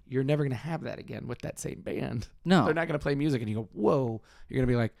 You're never going to have that again with that same band. No. They're not going to play music and you go, whoa. You're going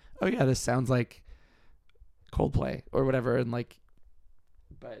to be like, oh yeah, this sounds like Coldplay or whatever. And like,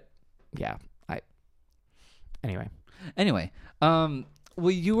 but yeah, anyway. Well,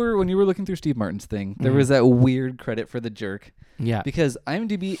 when you were looking through Steve Martin's thing, there was that weird credit for The Jerk. Yeah. Because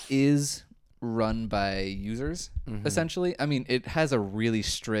IMDb is run by users, essentially. I mean, it has a really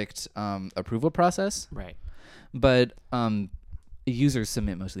strict approval process. Right. But users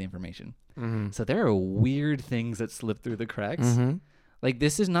submit most of the information. So there are weird things that slip through the cracks. Like,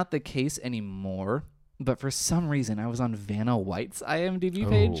 this is not the case anymore, but for some reason I was on Vanna White's IMDb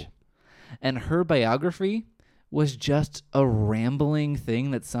page, and her biography was just a rambling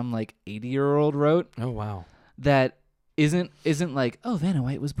thing that some like 80-year-old wrote. Oh wow. That isn't like, oh, Vanna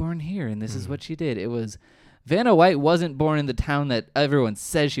White was born here and this is what she did. It was, Vanna White wasn't born in the town that everyone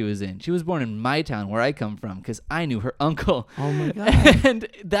says she was in. She was born in my town where I come from because I knew her uncle. Oh my God. And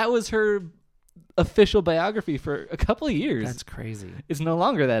that was her official biography for a couple of years. That's crazy. It's no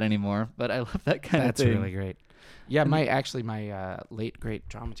longer that anymore, but I love that kind of thing. That's really great. Yeah, my late great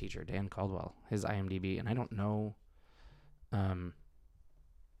drama teacher, Dan Caldwell, his IMDb, and I don't know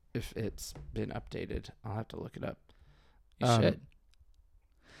if it's been updated. I'll have to look it up. You should.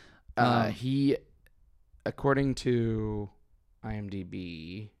 He, according to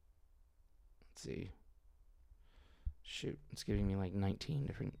IMDb, let's see. Shoot, it's giving me like 19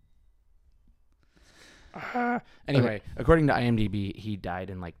 different. Anyway, according to IMDb, he died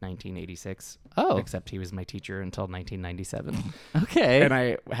in like 1986. Oh. Except he was my teacher until 1997. Okay. And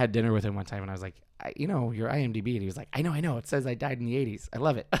I had dinner with him one time and I was like, your IMDb. And he was like, I know. It says I died in the 80s. I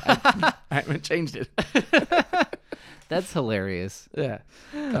love it. I haven't changed it. That's hilarious. Yeah.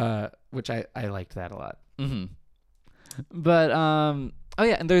 Which I liked that a lot. But, oh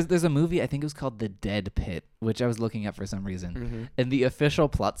yeah, and there's a movie, I think it was called The Dead Pit, which I was looking at for some reason. And the official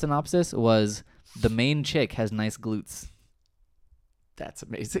plot synopsis was, the main chick has nice glutes. That's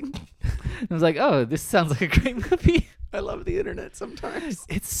amazing. I was like, oh, this sounds like a great movie. I love the internet sometimes.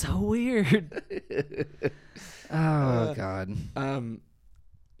 It's so weird. Oh, God.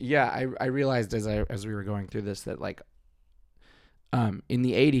 Yeah, I realized as we were going through this that, like, in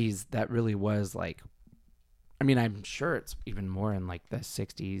the 80s, that really was, like, I mean, I'm sure it's even more in, like, the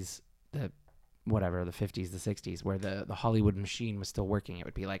 60s, the 50s, the 60s, where the Hollywood machine was still working. It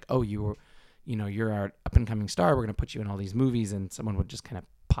would be like, oh, you're our up-and-coming star. We're going to put you in all these movies, and someone would just kind of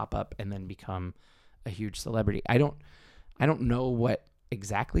pop up and then become a huge celebrity. I don't know what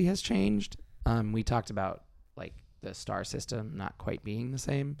exactly has changed. We talked about, like, the star system not quite being the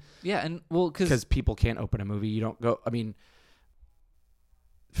same. Yeah, and, well, because people can't open a movie. You don't go, I mean,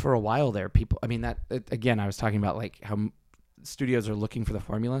 for a while there, people, I mean, again, I was talking about, like, how studios are looking for the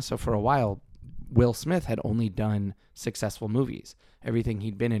formula. So for a while, Will Smith had only done successful movies. Everything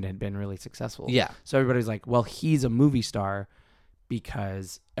he'd been in had been really successful. Yeah. So everybody's like, well, he's a movie star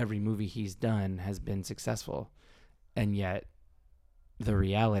because every movie he's done has been successful. And yet the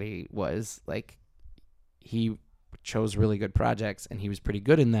reality was, like, he chose really good projects and he was pretty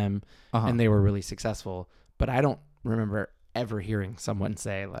good in them and they were really successful. But I don't remember ever hearing someone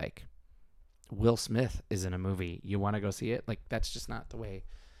say, like, Will Smith is in a movie, you want to go see it? Like, that's just not the way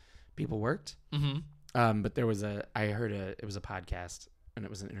people worked. But there was it was a podcast and it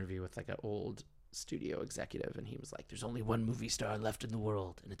was an interview with, like, an old studio executive, and he was like, there's only one movie star left in the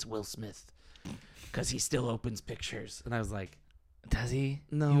world and it's Will Smith because he still opens pictures. And I was like, does he?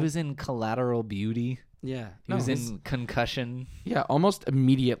 No. He was in Collateral Beauty. Yeah. He was in Concussion. Yeah, almost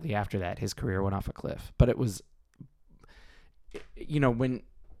immediately after that his career went off a cliff. But it was,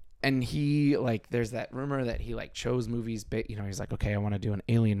 and he, like, there's that rumor that he, like, chose movies, he's like, okay, I want to do an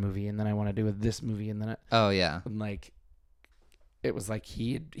Alien movie, and then I want to do this movie, and then and, like, it was like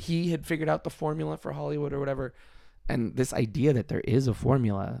he had figured out the formula for Hollywood or whatever. And this idea that there is a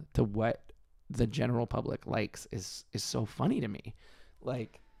formula to what the general public likes is so funny to me.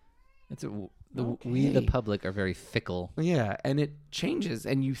 Like, we the public are very fickle. Yeah, and it changes,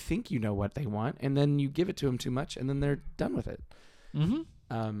 and you think you know what they want, and then you give it to them too much, and then they're done with it.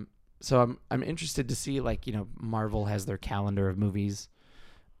 Mm-hmm. So I'm interested to see, like, you know, Marvel has their calendar of movies,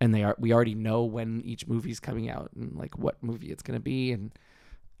 and we already know when each movie's coming out and like what movie it's going to be, and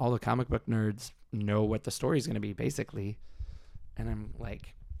all the comic book nerds know what the story's going to be basically. And I'm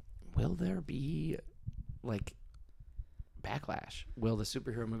like, will there be like backlash? Will the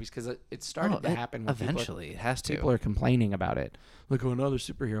superhero movies, because it started to happen when eventually it has to. People are complaining about it, like, oh, another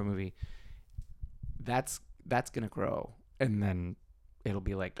superhero movie. That's going to grow, and then it'll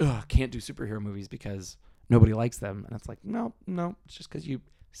be like, ugh, can't do superhero movies because nobody likes them. And it's like, no, it's just because you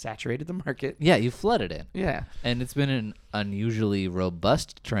saturated the market. Yeah, you flooded it. Yeah. And it's been an unusually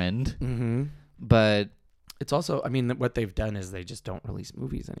robust trend. Mm-hmm. But it's also, I mean, what they've done is they just don't release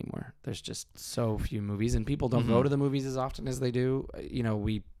movies anymore. There's just so few movies, and people don't go to the movies as often as they do. You know,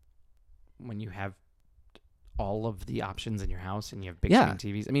 when you have all of the options in your house and you have big screen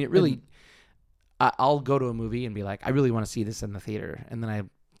TVs, I mean, it really, I'll go to a movie and be like, I really want to see this in the theater. And then I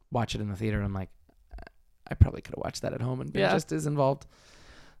watch it in the theater and I'm like, I probably could have watched that at home and been just as involved.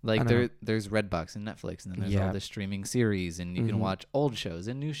 Like there's Redbox and Netflix, and then there's all the streaming series, and you can watch old shows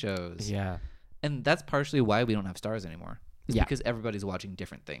and new shows. Yeah. And that's partially why we don't have stars anymore. It's because everybody's watching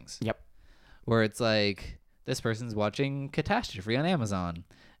different things. Yep. Where it's like, this person's watching Catastrophe on Amazon,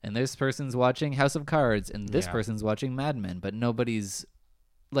 and this person's watching House of Cards, and this person's watching Mad Men, but nobody's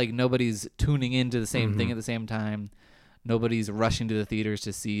tuning into the same thing at the same time. Nobody's rushing to the theaters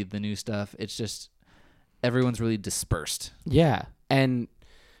to see the new stuff. It's just everyone's really dispersed. Yeah. And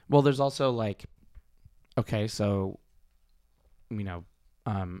well, there's also like, okay, so, you know,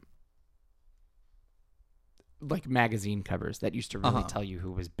 like magazine covers that used to really tell you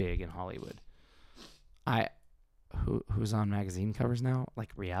who was big in Hollywood. Who's on magazine covers now? Like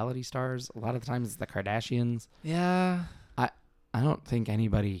reality stars. A lot of the times it's the Kardashians. Yeah. I don't think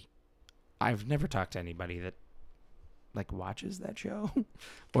anybody. I've never talked to anybody that like watches that show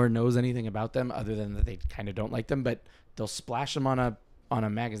or knows anything about them other than that they kind of don't like them, but they'll splash them on a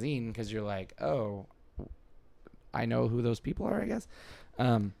magazine because you're like, oh, I know who those people are, I guess.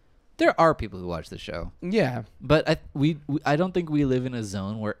 There are people who watch the show. Yeah. But I don't think we live in a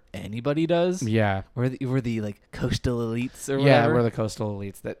zone where anybody does. Yeah. We're the like coastal elites or whatever. Yeah, we're the coastal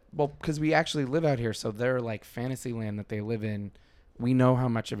elites because we actually live out here, so they're like fantasy land that they live in. We know how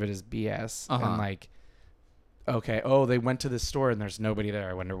much of it is BS. And like, okay, they went to this store and there's nobody there.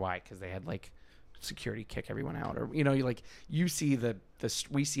 I wonder why, because they had like security kick everyone out, or you see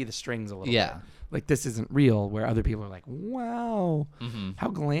we see the strings a little bit. Like, this isn't real, where other people are like, wow, how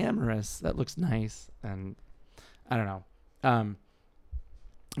glamorous, that looks nice. And I don't know,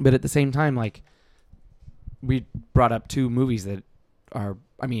 but at the same time, like, we brought up two movies that are,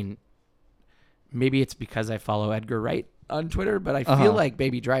 I mean, maybe it's because I follow Edgar Wright on Twitter, but I feel like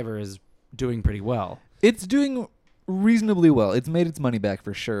Baby Driver is doing pretty well. It's doing reasonably well. It's made its money back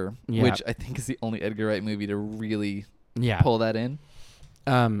for sure, which I think is the only Edgar Wright movie to really pull that in.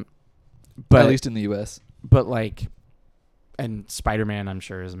 But at least in the US. But like, and Spider-Man, I'm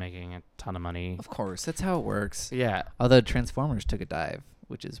sure, is making a ton of money. Of course, that's how it works. Yeah. Although Transformers took a dive,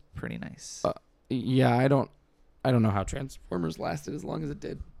 which is pretty nice. Yeah, I don't know how Transformers lasted as long as it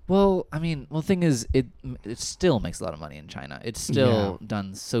did. Well, I mean, the thing is, it still makes a lot of money in China. It's still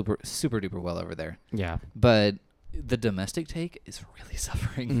done super duper well over there. Yeah. But the domestic take is really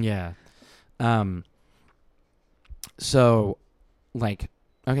suffering. Yeah. So, like,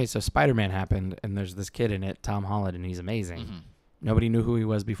 okay, so Spider-Man happened, and there's this kid in it, Tom Holland, and he's amazing. Nobody knew who he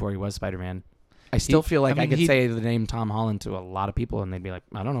was before he was Spider-Man. I still feel like I could say the name Tom Holland to a lot of people, and they'd be like,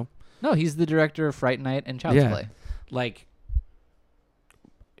 I don't know. No, he's the director of Fright Night and Child's Play. Like,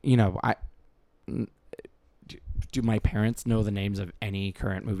 do my parents know the names of any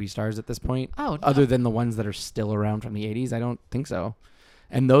current movie stars at this point? Oh, no. Other than the ones that are still around from the 80s? I don't think so.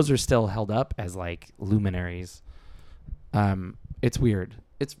 And those are still held up as like luminaries. It's weird.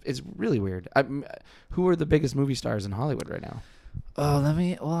 It's really weird. Who are the biggest movie stars in Hollywood right now?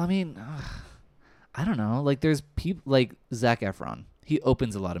 I don't know. Like, there's people like Zac Efron. He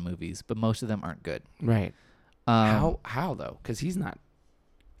opens a lot of movies, but most of them aren't good. Right. How though? Because he's not.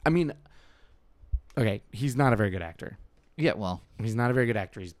 I mean, okay, he's not a very good actor. Yeah, well, he's not a very good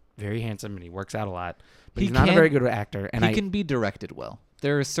actor. He's very handsome and he works out a lot, but he's not a very good actor. And he can be directed well.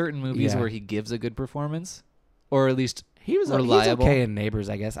 There are certain movies where he gives a good performance, or at least he was reliable. He's okay in Neighbors,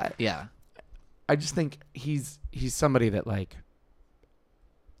 I guess. I just think he's somebody that, like,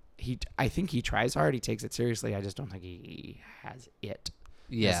 I think he tries hard. He takes it seriously. I just don't think he has it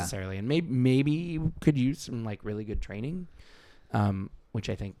necessarily. And maybe he could use some like really good training, which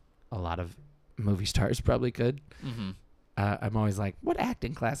I think a lot of movie stars probably could. Mm-hmm. I'm always like, what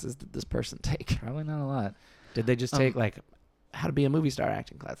acting classes did this person take? Probably not a lot. Did they just take like how to be a movie star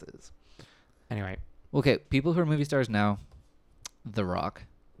acting classes? Anyway. Okay, people who are movie stars now, The Rock.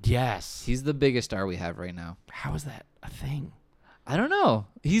 Yes. He's the biggest star we have right now. How is that a thing? I don't know.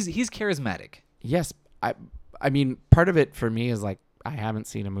 He's charismatic. Yes. I mean, part of it for me is like I haven't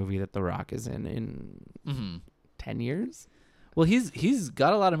seen a movie that The Rock is in 10 years. Well, he's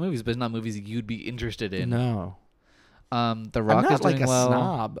got a lot of movies, but it's not movies you'd be interested in. No. The Rock I'm not is doing like a well.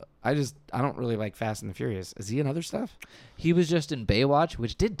 snob. I don't really like Fast and the Furious. Is he in other stuff? He was just in Baywatch,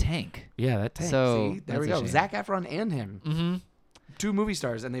 which did tank. Yeah, that tanks. So, see? There that's we a go. shame. Zac Efron and him. Mm-hmm. 2 movie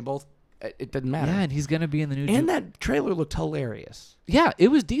stars, and they both. It didn't matter. Yeah, and he's gonna be in the new. And that trailer looked hilarious. Yeah, it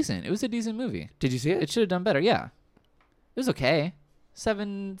was decent. It was a decent movie. Did you see it? It should have done better. Yeah, it was okay.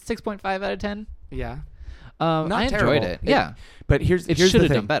 6.5 out of 10. Yeah. I enjoyed terrible. it. Yeah, But here's it the should have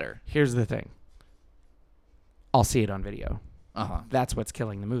thing. done better. Here's the thing. I'll see it on video. That's What's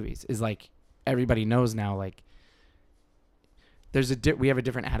killing the movies is like everybody knows now. Like we have a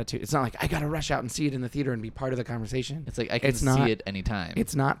different attitude. It's not like I gotta rush out and see it in the theater and be part of the conversation. It's like I can see it anytime.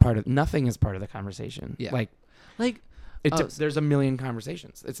 It's not part of. Nothing is part of the conversation. Yeah. Like there's a million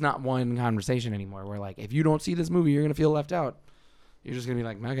conversations. It's not one conversation anymore. Where like if you don't see this movie, you're gonna feel left out. You're just gonna be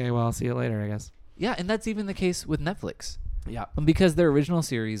like, okay, well, I'll see you later, I guess. Yeah, and that's even the case with Netflix. Yeah. Because their original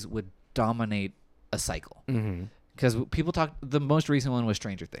series would dominate a cycle. Mm-hmm. Because people talk. The most recent one was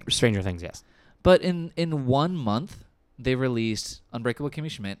Stranger Things. Stranger Things, yes. But in 1 month, they released Unbreakable Kimmy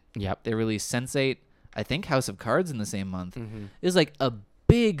Schmidt. Yep. They released Sense8. I think House of Cards in the same month. Mm-hmm. It was like a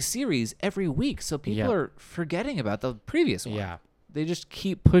big series every week. So people Yeah. are forgetting about the previous one. Yeah. They just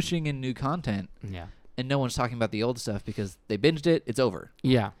keep pushing in new content. Yeah. And no one's talking about the old stuff because they binged it. It's over.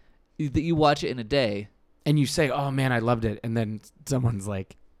 Yeah. You watch it in a day. And you say, "Oh man, I loved it," and then someone's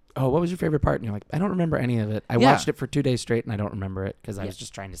like, "Oh, what was your favorite part?" And you're like, "I don't remember any of it. I watched it for 2 days straight, and I don't remember it because I was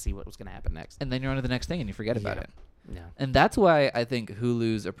just trying to see what was going to happen next." And then you're on to the next thing and you forget about it. Yeah. And that's why I think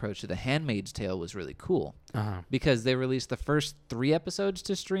Hulu's approach to The Handmaid's Tale was really cool. Uh-huh. Because they released the first 3 episodes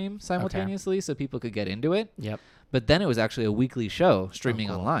to stream simultaneously so people could get into it. Yep. But then it was actually a weekly show streaming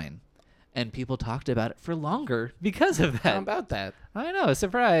cool. online. And people talked about it for longer because of that. How about that? I know,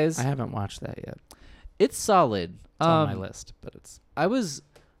 surprise. I haven't watched that yet. It's solid. It's on my list, but it's. I was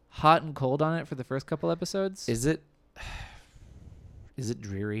hot and cold on it for the first couple episodes. Is it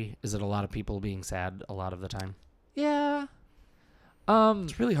dreary? Is it a lot of people being sad a lot of the time? Yeah.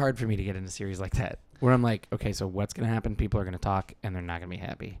 It's really hard for me to get into series like that where I'm like, okay, so what's going to happen? People are going to talk and they're not going to be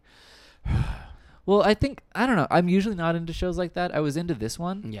happy. Well, I don't know. I'm usually not into shows like that. I was into this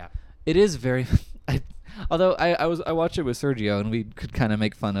one. Yeah. It is very although I watched it with Sergio and we could kind of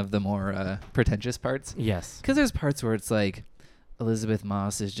make fun of the more pretentious parts. Yes. Because there's parts where it's like Elizabeth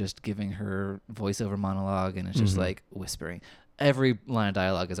Moss is just giving her voiceover monologue and it's just like whispering. Every line of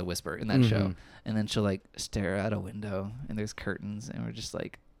dialogue is a whisper in that show. And then she'll like stare out a window and there's curtains and we're just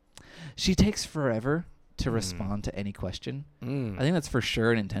like, she takes forever to respond to any question. I think that's for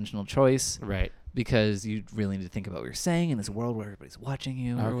sure an intentional choice. Right. Because you really need to think about what you're saying in this world where everybody's watching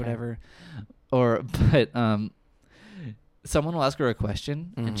you or whatever. But someone will ask her a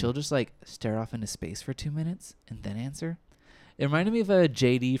question and she'll just like stare off into space for 2 minutes and then answer. It reminded me of a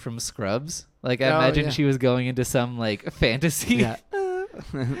JD from Scrubs. Like I imagine she was going into some like fantasy. Yeah.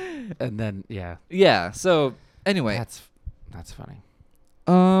 And then Yeah. So anyway, that's funny.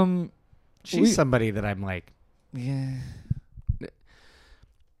 She's somebody that I'm like. Yeah.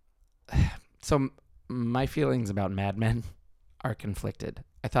 So my feelings about Mad Men are conflicted.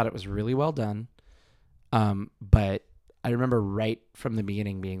 I thought it was really well done. But I remember right from the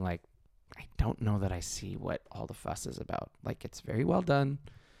beginning being like, I don't know that I see what all the fuss is about. Like, it's very well done.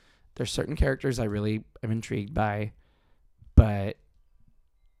 There's certain characters I really am intrigued by, but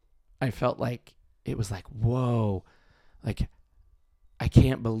I felt like it was like, whoa, like, I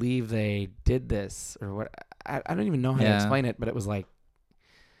can't believe they did this or what. I don't even know how to explain it, but it was like,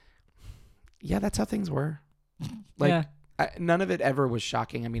 yeah, that's how things were. Like, none of it ever was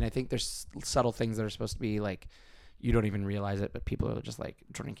shocking. I mean, I think there's subtle things that are supposed to be like, you don't even realize it, but people are just like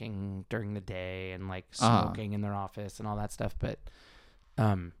drinking during the day and like smoking in their office and all that stuff. But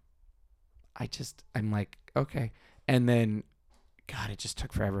I'm like, okay. And then, God, it just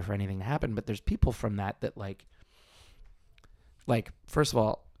took forever for anything to happen. But there's people from that like, first of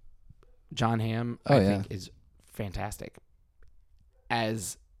all, John Hamm, I think is fantastic.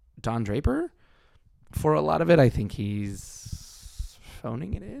 As Don Draper, for a lot of it, I think he's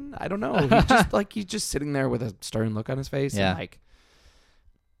phoning it in. I don't know. He's just sitting there with a stern look on his face. Yeah. And like,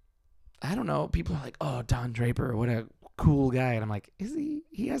 I don't know. People are like, oh, Don Draper, what a cool guy. And I'm like, is he?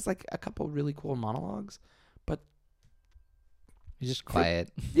 He has like a couple really cool monologues, but He's just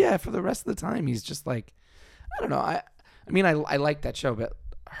quiet. for the rest of the time, he's just like, I don't know. I like that show, but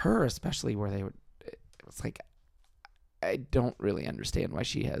her especially, where it's like, I don't really understand why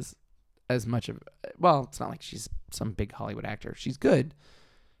she has as much of. Well, it's not like she's some big Hollywood actor. She's good,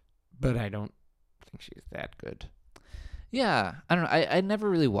 but I don't think she's that good. Yeah, I don't know. I never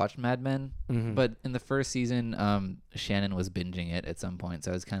really watched Mad Men, Mhm. but in the first season, Shannon was binging it at some point,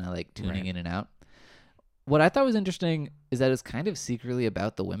 so I was kind of like tuning Right. in and out. What I thought was interesting is that it's kind of secretly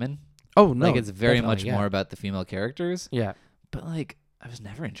about the women. Oh no, Like it's very much definitely, yeah. more about the female characters. Yeah, But like I was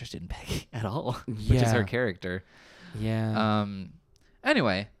never interested in Peggy at all, which is her Yeah. character. yeah.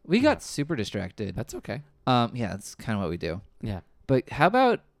 Anyway, we got super distracted. That's okay. Yeah, that's kind of what we do. Yeah, But how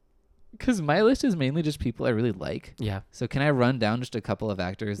about, because my list is mainly just people I really like. yeah, So can I run down just a couple of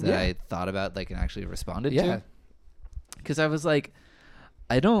actors that Yeah. I thought about, like, and actually responded yeah. to? Because I was like,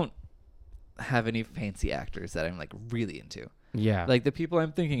 I don't have any fancy actors that I'm like really into. Yeah. Like the people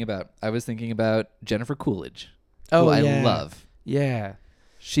I'm thinking about, I was thinking about Jennifer Coolidge, oh, who I yeah. love. Yeah,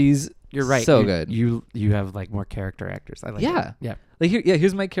 She's you're right. so You- good. You have like more character actors. I like. Yeah. That. Yeah. Like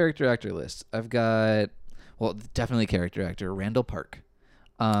here's my character actor list. I've got, well, definitely character actor Randall Park.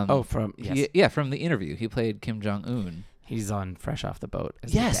 From yes. From The Interview. He played Kim Jong Un. He's on Fresh Off the Boat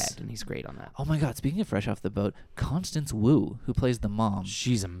as the Yes. dad, and he's great on that. Oh my God! Speaking of Fresh Off the Boat, Constance Wu, who plays the mom,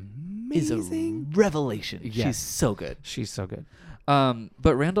 She's is amazing. a revelation. Yeah. She's so good. She's so good.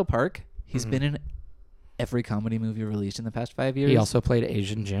 But Randall Park, he's Mhm. been in every comedy movie released in the past 5 years. He also played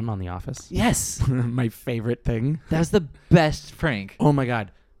Asian Jim on The Office. yes, My favorite thing. that was the best prank. Oh my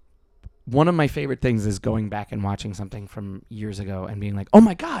God. One of my favorite things is going back and watching something from years ago and being like, oh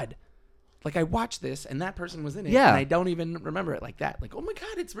my God. Like I watched this and that person was in it. Yeah. And I don't even remember it like that. Like, oh my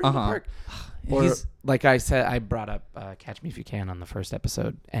God, it's Randall Uh-huh. Park. Or He's- like I said, I brought up Catch Me If You Can on the first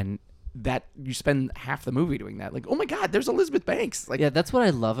episode, and that you spend half the movie doing that. Like, oh my God, there's Elizabeth Banks. Like, Yeah, that's what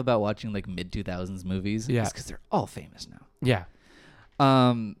I love about watching like mid 2000s movies. Yeah. because they're all famous now. yeah,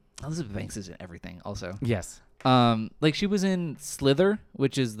 Elizabeth Banks is in everything. Also, yes, like she was in Slither,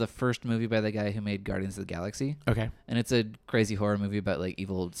 which is the first movie by the guy who made Guardians of the Galaxy, okay. and it's a crazy horror movie about like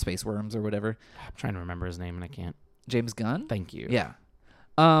evil space worms or whatever. I'm trying to remember his name and I can't. James Gunn. Thank you. Yeah.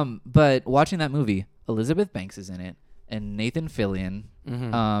 But watching that movie, Elizabeth Banks is in it, and Nathan Fillion,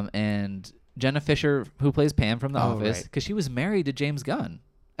 Mhm. and Jenna Fisher, who plays Pam from The Oh, Office, right. because she was married to James Gunn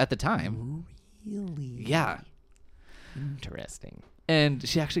at the time. Really? Yeah. Interesting. And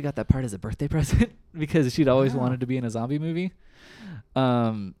she actually got that part as a birthday present because she'd always Wow. wanted to be in a zombie movie.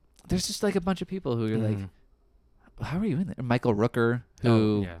 There's just like a bunch of people who are like, Mhm. how are you in there? Michael Rooker, who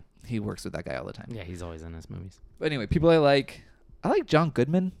Oh, yeah. he works with that guy all the time. Yeah, he's always in his movies. But anyway, people I like John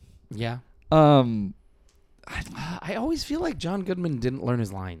Goodman. Yeah. Um, I always feel like John Goodman didn't learn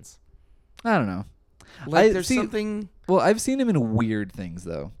his lines. I don't know. Like there's something Well, I've seen him in weird things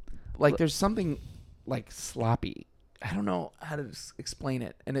though. like there's something like sloppy. I don't know how to explain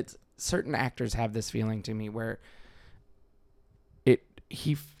it. And it's certain actors have this feeling to me where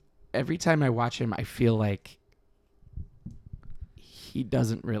every time I watch him, I feel like he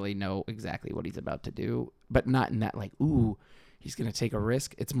doesn't really know exactly what he's about to do, but not in that like, ooh, he's going to take a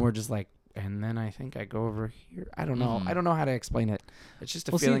risk. It's more just like, and then I think I go over here. I don't know. Mhm. I don't know how to explain it. It's just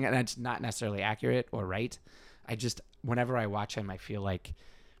a Well, see- feeling, and it's not necessarily accurate or right. I just, whenever I watch him, I feel like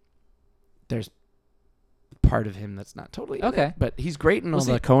there's part of him that's not totally in Okay. it, but he's great in all Well,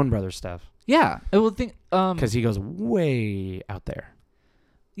 the see- Coen Brothers stuff Yeah, I will think. because he goes way out there.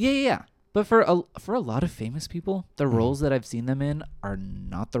 Yeah. But for a lot of famous people, the Mhm. roles that I've seen them in are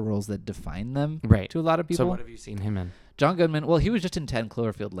not the roles that define them. Right. To a lot of people. So what have you seen him in? John Goodman. Well, he was just in 10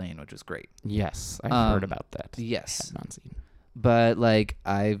 Cloverfield Lane, which was great. Yes, I've Um, heard about that. Yes. I have not seen. But like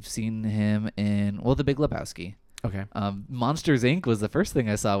I've seen him in The Big Lebowski. Okay. Monsters Inc. was the first thing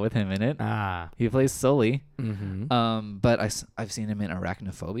I saw with him in it. Ah. He plays Sully. Mm-hmm. But I've seen him in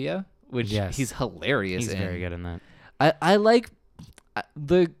Arachnophobia, which Yes. he's hilarious. He's in. very good in that. I like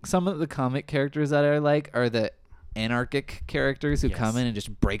some of the comic characters that I like are the anarchic characters who Yes. come in and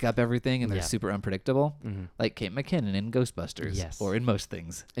just break up everything, and they're Yeah. super unpredictable, Mm-hmm. like Kate McKinnon in Ghostbusters, Yes. or in most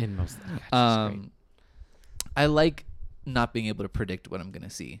things. In most. God, she's great. I like not being able to predict what I'm gonna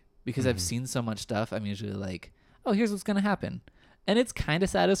see because I've Mhm. seen so much stuff. I'm usually like, oh, here's what's gonna happen, and it's kind of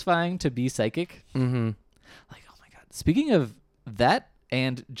satisfying to be psychic. Mm-hmm. Like, oh my god. Speaking of that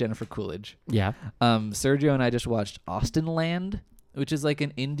and Jennifer Coolidge, Yeah. Sergio and I just watched Austin Land, which is like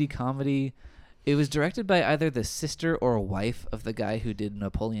an indie comedy. It was directed by either the sister or wife of the guy who did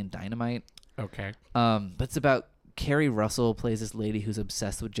Napoleon Dynamite. Okay. But it's about Carrie Russell plays this lady who's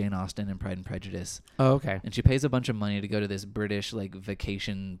obsessed with Jane Austen and Pride and Prejudice. Oh, okay. And she pays a bunch of money to go to this British like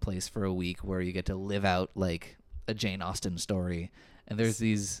vacation place for a week where you get to live out like a Jane Austen story. And there's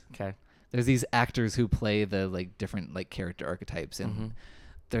these actors who play the like different like character archetypes, and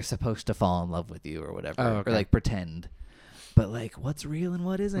they're supposed to fall in love with you or whatever, or like pretend. But like, what's real and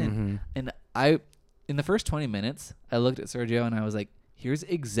what isn't? And in the first 20 minutes, I looked at Sergio and I was like, here's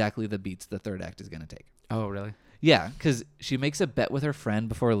exactly the beats the third act is gonna take. Oh, really? Yeah, because she makes a bet with her friend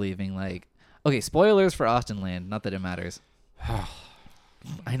before leaving. Like, okay, spoilers for Austenland. Not that it matters.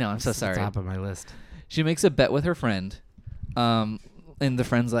 I know, I'm so sorry. Top of my list. She makes a bet with her friend, and the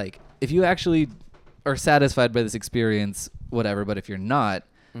friend's like, if you actually are satisfied by this experience, whatever. But if you're not,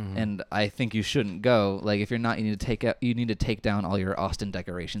 and I think you shouldn't go. Like, if you're not, you need to take down all your Austen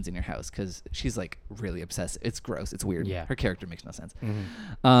decorations in your house, because she's like really obsessed. It's gross. It's weird. Yeah. Her character makes no sense.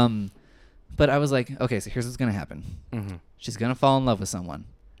 But I was like, okay, so here's what's gonna happen. She's gonna fall in love with someone.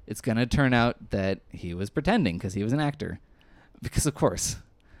 It's gonna turn out that he was pretending because he was an actor, because of course.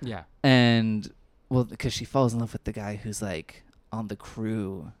 Yeah. And well, because she falls in love with the guy who's like on the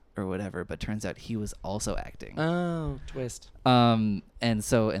crew or whatever, but turns out he was also acting. Oh, twist. And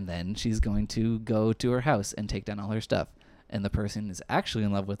then she's going to go to her house and take down all her stuff. And the person is actually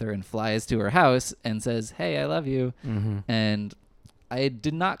in love with her and flies to her house and says, "Hey, I love you." And I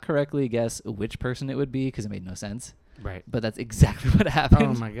did not correctly guess which person it would be because it made no sense. Right. But that's exactly what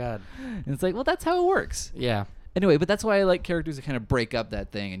happened. Oh, my God. And it's like, well, that's how it works. Yeah. Anyway, but that's why I like characters that kind of break up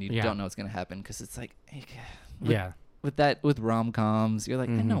that thing and you don't know what's going to happen, because it's like, with rom-coms, you're like,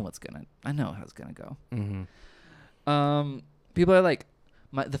 I know how it's going to go. People are like,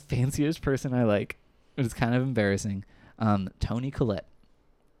 the fanciest person I like, it's kind of embarrassing, Toni Collette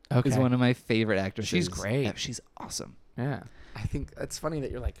is one of my favorite actresses. She's great. Yeah, she's awesome. Yeah. I think that's funny that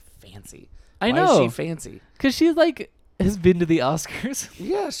you're like fancy. I Why know. is she fancy? Because she's like has been to the Oscars.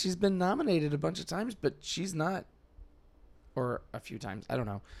 Yeah, she's been nominated a bunch of times, but she's not, or a few times. I don't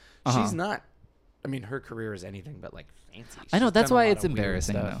know. She's not. I mean, her career is anything but like fancy. I know, that's why it's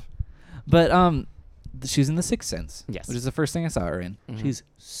embarrassing though. But she's in The Sixth Sense. Yes. Which is the first thing I saw her in. She's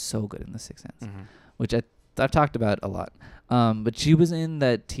so good in The Sixth Sense, which I've talked about a lot. But she was in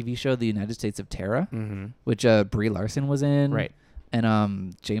that TV show, The United States of Terra, which Brie Larson was in. Right.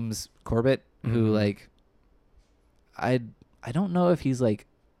 And James Corbett, who like, I don't know if he's like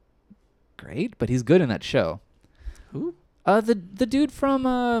great, but he's good in that show. Who? The dude from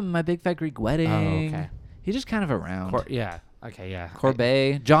My Big Fat Greek Wedding. Oh, okay. He's just kind of around. Okay,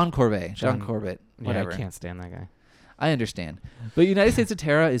 yeah. John Corbett. Whatever. Yeah, I can't stand that guy. I understand. But United States of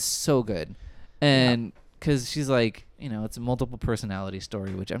Terra is so good. And because she's like, it's a multiple personality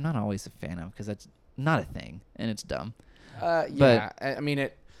story, which I'm not always a fan of because that's not a thing and it's dumb. But I mean,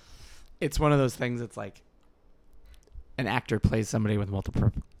 it's one of those things that's like an actor plays somebody with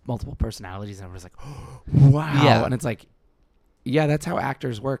multiple personalities and everyone's like, oh, wow. Yeah. And it's like, yeah, that's how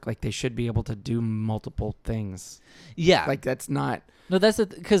actors work. Like they should be able to do multiple things. Yeah. Like that's not. No, that's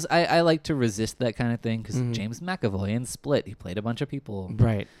because I like to resist that kind of thing because James McAvoy in Split, he played a bunch of people.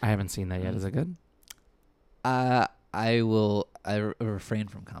 Right. I haven't seen that yet. Is it good? I refrain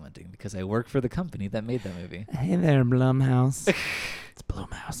from commenting because I work for the company that made that movie. Hey there, Blumhouse. It's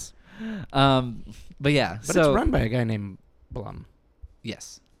Blumhouse. But yeah. But it's run by a guy named Blum.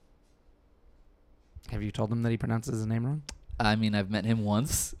 Yes. Have you told him that he pronounces his name wrong? I mean, I've met him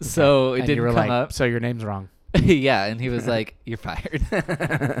once, so it didn't come up. So your name's wrong. Yeah, and he was like, "You're fired."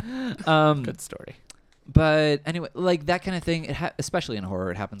 Good story. But anyway, like that kind of thing, especially in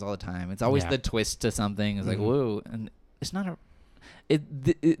horror, it happens all the time. It's always the twist to something. It's like, whoa, and it's not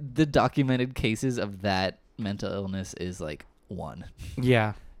the documented cases of that mental illness is like one.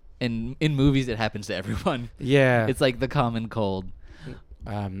 Yeah. And in movies, it happens to everyone. Yeah. It's like the common cold.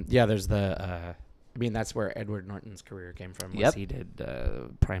 Yeah, there's the. I mean, that's where Edward Norton's career came from. Yep. He did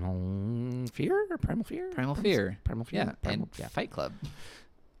Primal Fear. Yeah, and Fight Club.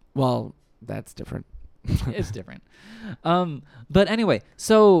 Well, that's different. It's different. But anyway,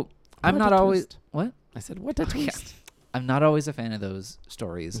 so I'm not always what I said. What a twist! Yeah. I'm not always a fan of those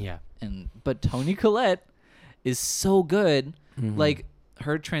stories. Yeah. But Toni Collette is so good. Like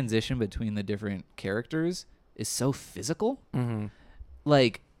her transition between the different characters is so physical.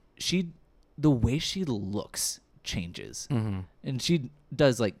 Like the way she looks changes, and she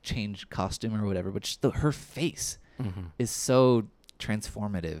does like change costume or whatever. But her face is so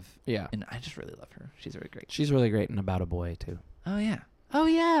transformative. Yeah. And I just really love her. She's very great. She's really great in About a Boy too. Oh yeah.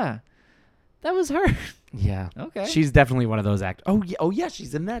 That was her. Yeah. Okay. She's definitely one of those actors. Oh yeah,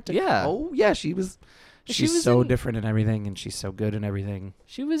 she's in that too. Yeah. Oh yeah, she was was so in- different in everything, and she's so good in everything.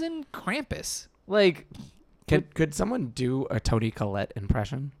 She was in Krampus. Like, Could someone do a Toni Collette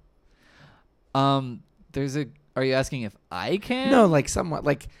impression? there's a. Are you asking if I can? No, like somewhat,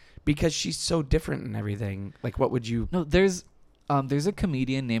 like because she's so different in everything. Like, what would you? No, there's a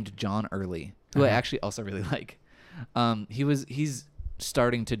comedian named John Early who I Uh-huh. actually also really like. He's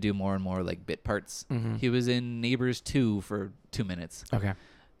starting to do more and more like bit parts. Mhm. He was in Neighbors 2 for 2 minutes. Okay.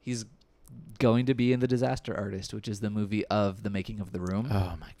 He's going to be in The Disaster Artist, which is the movie of The Making of the Room,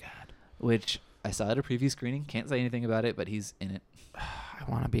 Oh my god, which I saw at a preview screening. Can't say anything about it, but he's in it. I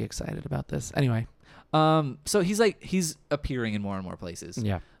want to be excited about this. Anyway. So he's appearing in more and more places.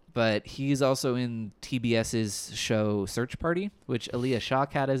 Yeah. But he's also in TBS's show Search Party, which Aaliyah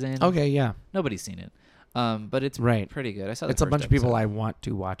Shawkat is in. Okay. Yeah. Nobody's seen it. But it's Right. pretty good. I saw the It's a first bunch of people episode. I want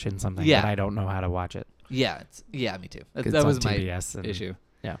to watch in something, Yeah. but I don't know how to watch it. Yeah, me too. That It's was on my TBS and- issue.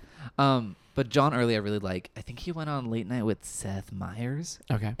 Yeah. But John Early I really like. I think he went on Late Night with Seth Meyers,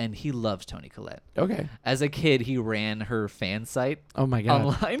 Okay. and he loves Toni Collette. Okay. As a kid, he ran her fan site Oh my god.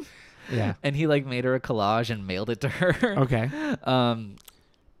 online, Yeah. and he like made her a collage and mailed it to her. Okay.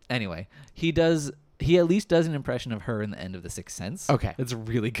 Anyway, he at least does an impression of her in the end of The Sixth Sense. Okay. It's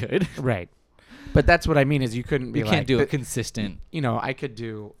really good. Right. But that's what I mean is you couldn't be You like can't do a th- consistent. you know, I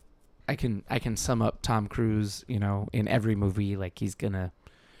can sum up Tom Cruise, you know, in every movie like he's gonna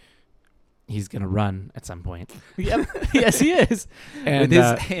run at some point. Yep. Yes, he is. And With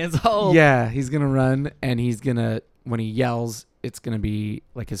his hands all. yeah, he's gonna run and he's gonna when he yells, it's gonna be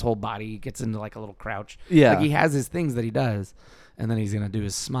like his whole body gets into like a little crouch. Yeah. Like he has his things that he does, and then he's gonna do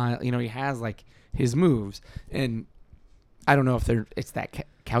his smile. You know, he has like his moves, and I don't know if it's that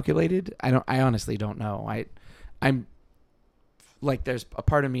calculated. I honestly don't know. I'm like there's a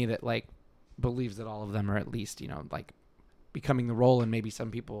part of me that like believes that all of them are at least, you know, like becoming the role, and maybe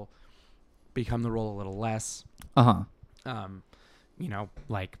some people become the role a little less. You know,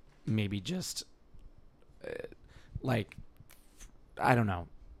 like maybe just like I don't know.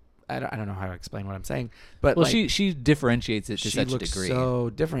 I don't know how to explain what I'm saying, but Well, like, she differentiates it to she such a looks degree. so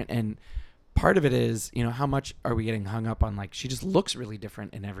different, and part of it is, you know, how much are we getting hung up on like she just looks really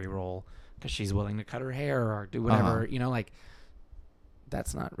different in every role because she's willing to cut her hair or do whatever, you know, like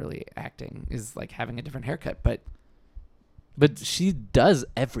that's not really acting, is like having a different haircut, but she does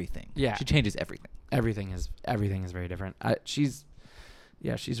everything. Yeah. She changes everything. everything is very different. She's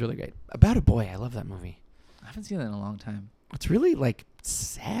really great. About a Boy, I love that movie. I haven't seen that in a long time. It's really like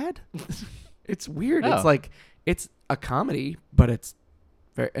sad. It's weird. Oh. It's like it's a comedy, but it's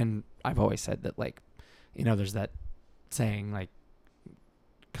very. And I've always said that, like, you know, there's that saying like,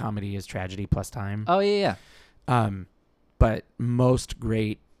 comedy is tragedy plus time. Oh yeah. But most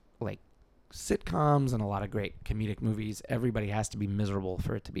great like sitcoms and a lot of great comedic movies, everybody has to be miserable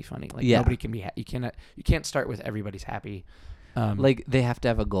for it to be funny. Like nobody can be. You can't start with everybody's happy. Like they have to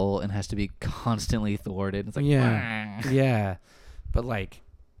have a goal and has to be constantly thwarted. It's like Yeah. Yeah. But like,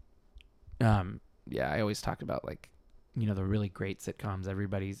 I always talk about like, you know, the really great sitcoms.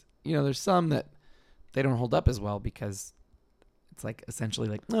 Everybody's, you know, there's some that they don't hold up as well because it's like essentially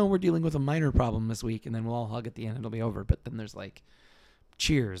like, no, we're dealing with a minor problem this week and then we'll all hug at the end and it'll be over. But then there's like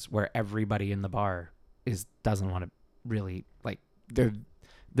Cheers, where everybody in the bar doesn't want to really like, they're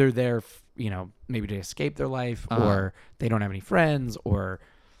there, you know, maybe to escape their life, or they don't have any friends, or,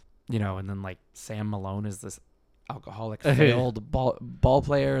 you know, and then like Sam Malone is this alcoholic failed ball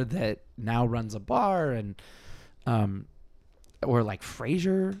player that now runs a bar, and or like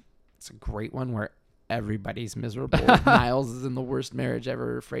Frasier. It's a great one where everybody's miserable. Niles is in the worst marriage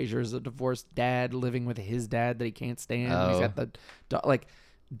ever. Frasier's a divorced dad living with his dad that he can't stand. Oh. He's got the like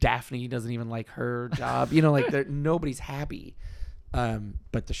Daphne doesn't even like her job. You know, like nobody's happy.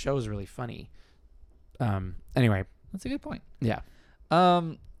 But the show is really funny. Anyway, That's a good point. yeah,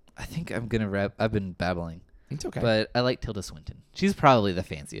 I think I'm gonna wrap. I've been babbling, it's okay. but I like Tilda Swinton. She's probably the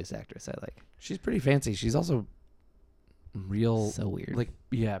fanciest actress I like. She's pretty fancy. She's also real. So weird. Like,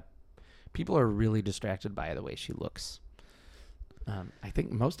 yeah, people are really distracted by the way she looks. I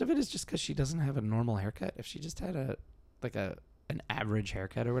think most of it is just because she doesn't have a normal haircut. If she just had an average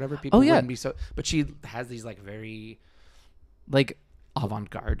haircut or whatever, people wouldn't be so. But she has these like very like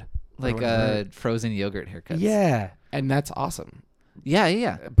avant-garde, frozen yogurt haircuts. Yeah, and that's awesome.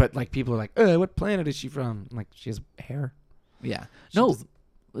 Yeah. But like people are like, what planet is she from? I'm like, she has hair. Yeah. She No.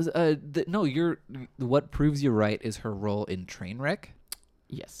 doesn't- No. What proves you right is her role in Trainwreck.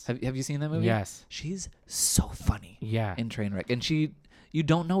 Yes. Have you seen that movie? Yes. She's so funny Yeah. in Trainwreck, and you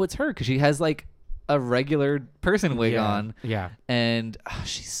don't know it's her because she has like a regular person wig Yeah. on, Yeah. and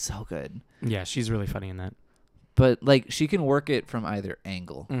she's so good. Yeah, she's really funny in that. But like she can work it from either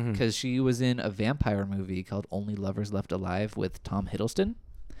angle Mhm. because she was in a vampire movie called Only Lovers Left Alive with Tom Hiddleston,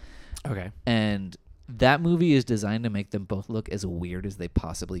 Okay. and that movie is designed to make them both look as weird as they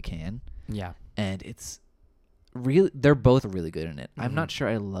possibly can, Yeah. and it's really they're both really good in it. I'm Mhm. not sure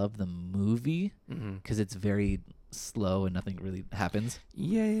I love the movie Mm-hmm. because it's very slow and nothing really happens.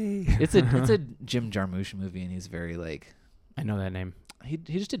 Yay. It's a Jim Jarmusch movie, and he's very like I know that name. he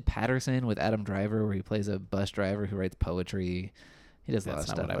just did Patterson with Adam Driver, where he plays a bus driver who writes poetry. He does a lot of That's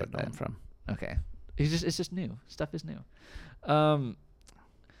not stuff what I like would know that. him from. Okay, it's just new stuff is new.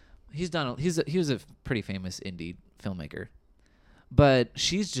 He was a pretty famous indie filmmaker, but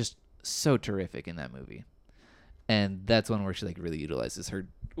she's just so terrific in that movie, and that's one where she like really utilizes her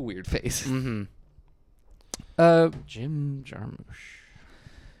weird face. Mm-hmm. Jim Jarmusch.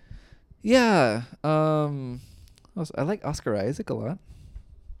 Yeah. Also, I like Oscar Isaac a lot.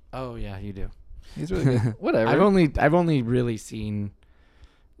 Oh yeah, you do. He's really good. Whatever. I've only really seen,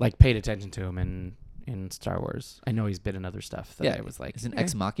 like, paid attention to him in Star Wars. I know he's been in other stuff that I was like, he's in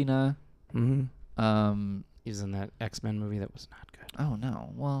Ex Machina. Mm-hmm. He's in that X-Men movie that was not good. Oh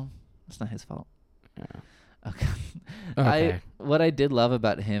no. Well, it's not his fault. Yeah. Okay. Okay. What I did love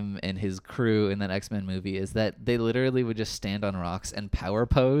about him and his crew in that X-Men movie is that they literally would just stand on rocks and power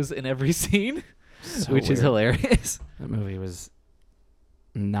pose in every scene, So which is weird. hilarious. That movie was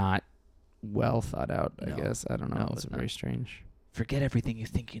not well thought out, I No. guess. I don't know. No, It's it's very not. strange. Forget everything you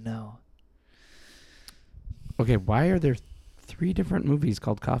think you know. Okay, why are there 3 different movies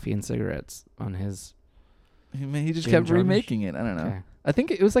called Coffee and Cigarettes on his... He just Jim kept Jarmusch? remaking it. I don't know. Okay. I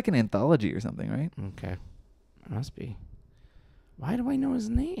think it was like an anthology or something, right? Okay. Must be. Why do I know his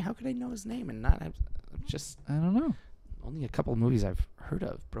name? How could I know his name and not have... Just I don't know. only a couple of movies I've heard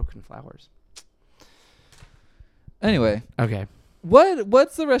of. Broken Flowers. Anyway, Okay.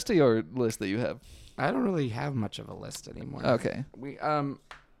 what's the rest of your list that you have? I don't really have much of a list anymore. Okay. We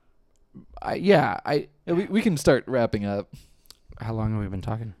Yeah, we can start wrapping up. how long have we been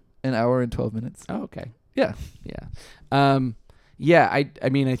talking? An hour and 12 minutes. Oh, okay. Yeah. Yeah. Yeah, I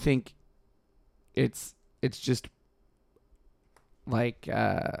mean I think it's just like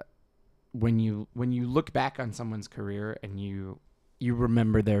when you look back on someone's career and you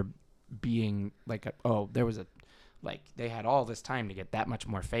remember there being like there was a like they had all this time to get that much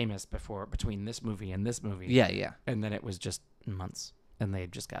more famous between this movie and this movie. Yeah. And then it was just months and they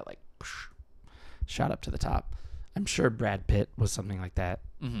just got like shot up to the top. I'm sure Brad Pitt was something like that.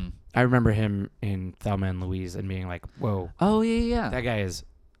 Mm-hmm. I remember him in Thelma and Louise and being like, whoa, Oh, yeah. that guy is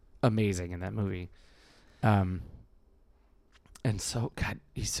amazing in that movie. And so, God,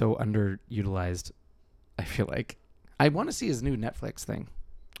 he's so underutilized. I feel like I want to see his new Netflix thing.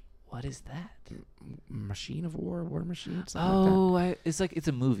 What is that? Machine of War, War Machine. Something like It's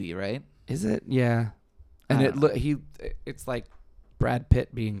a movie, right? that. Is it? Yeah. And I don't it's like Brad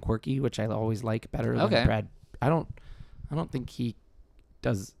Pitt being quirky, which I always like better than Okay. Brad. I don't think he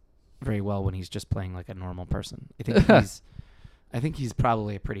does very well when he's just playing like a normal person. I think he's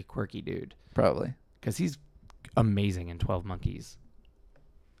probably a pretty quirky dude Probably. because he's amazing in 12 Monkeys.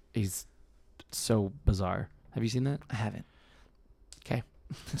 He's so bizarre. Have you seen that? I haven't. Okay.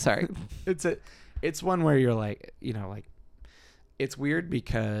 Sorry. It's one where you're like, like it's weird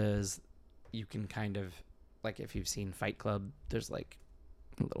because you can kind of like if you've seen Fight Club, there's like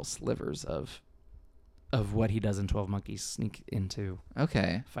little slivers of what he does in 12 Monkeys sneak into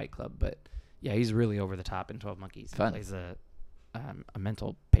Okay. Fight Club, but yeah, he's really over the top in 12 Monkeys. Fun. He plays a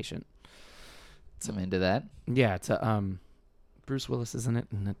mental patient. I'm into that. Yeah, it's Bruce Willis is in it,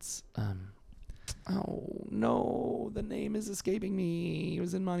 and it's oh no, the name is escaping me. He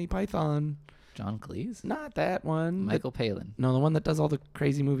was in Monty Python. John Cleese? Not that one. Michael Palin. No, the one that does all the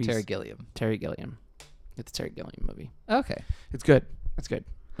crazy movies. Terry Gilliam. Terry Gilliam. It's a Terry Gilliam movie. Okay. It's good. It's good.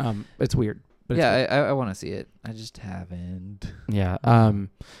 It's weird. But it's Yeah, good. I want to see it. I just haven't. Yeah.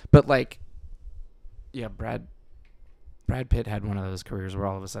 But like, yeah, Brad Pitt had one of those careers where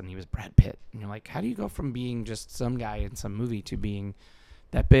all of a sudden he was Brad Pitt, and you're like, how do you go from being just some guy in some movie to being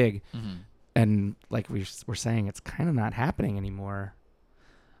that big? Mm-hmm. And like we were saying, it's kind of not happening anymore.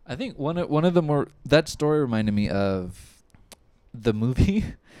 I think one of the more that story reminded me of the movie,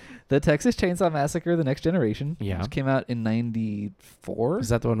 The Texas Chainsaw Massacre: The Next Generation. Yeah. Which came out in '94. Is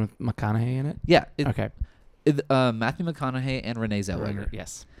that the one with McConaughey in it? Yeah. Okay. Matthew McConaughey and Renee Zellweger.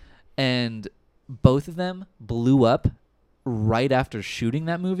 Yes. And both of them blew up right after shooting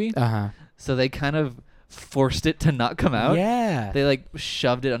that movie. Uh-huh. So they kind of forced it to not come out. Yeah. They like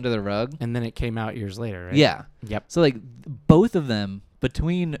shoved it under the rug. And then it came out years later, right? Yeah. Yep. So like both of them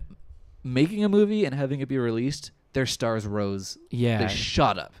between making a movie and having it be released, their stars rose. Yeah. They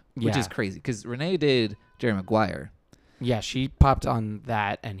shot up, which is crazy. Because Renee did Jerry Maguire. Yeah, she popped on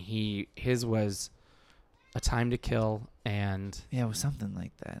that, and his was A Time to Kill, and Yeah, it was something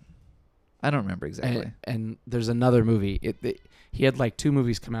like that. I don't remember exactly. and there's another movie. He had like 2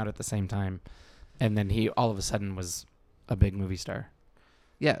 movies come out at the same time, and then he all of a sudden was a big movie star.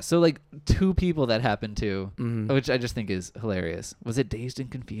 Yeah, so like 2 people that happened to, Mm-hmm. which I just think is hilarious. Was it Dazed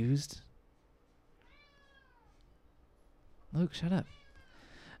and Confused? Luke, shut up.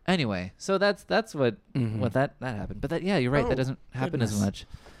 Anyway, so that's what what that happened. But that you're right. That doesn't happen as goodness. much.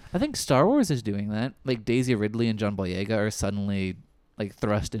 I think Star Wars is doing that. Like Daisy Ridley and John Boyega are suddenly like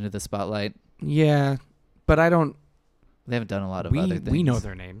thrust into the spotlight. Yeah, but I don't. They haven't done a lot of other things. We know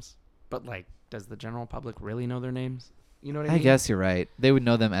their names, but like, does the general public really know their names? You know what I mean? I guess you're right. They would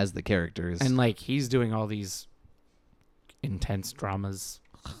know them as the characters. And like, he's doing all these intense dramas,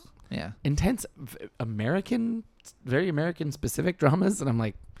 yeah. American, very American specific dramas, and I'm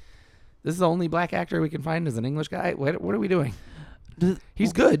like, this is the only black actor we can find as an English guy. What are we doing?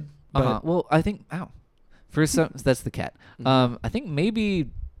 He's good. But Well, I think for some that's the cat. I think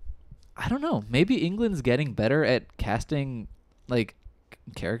maybe I don't know. Maybe England's getting better at casting like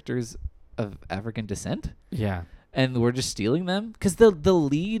characters of African descent, yeah. and we're just stealing them because the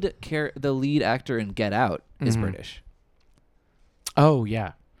lead actor in Get Out is Mhm. British, Oh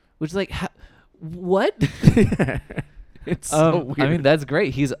yeah. which is like what? It's so weird. I mean, that's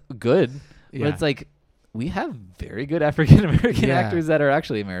great. He's good, Yeah. but it's like we have very good African American Yeah. actors that are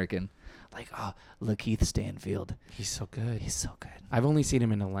actually American. Like Lakeith Stanfield. he's so good. He's so good. I've only seen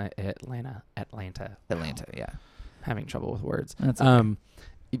him in Atlanta. Atlanta, yeah. Having trouble with words. That's okay.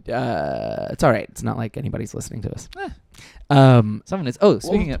 It's all right. It's not like anybody's listening to us. Someone is. Oh,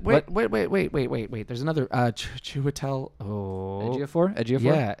 speaking of wait. There's another Chiwetel. Oh, Ejiofor?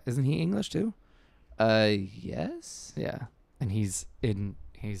 yeah. Isn't he English too? Yes. Yeah, and it's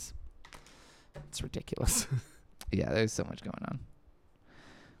ridiculous. Yeah, there's so much going on.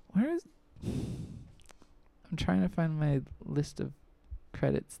 Where is? I'm trying to find my list of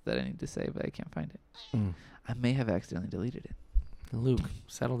credits that I need to say, but I can't find it. I may have accidentally deleted it. Luke,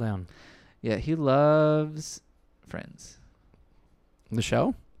 settle down. Yeah, he loves Friends. The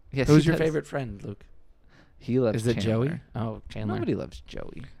show? Yes. Who's he your does. favorite friend, Luke? He loves. Is it Chandler. Joey? Oh, Chandler. Nobody loves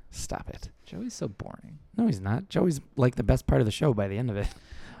Joey. Stop it. Joey's so boring. No, he's not. Joey's like the best part of the show by the end of it.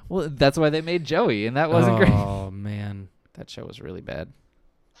 Well, that's why they made Joey, and that wasn't great. Oh man, that show was really bad.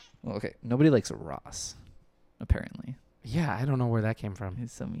 Well, okay, nobody likes Ross, apparently. Yeah, I don't know where that came from.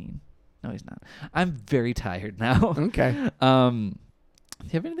 He's so mean. No, he's not. I'm very tired now. Okay. Do you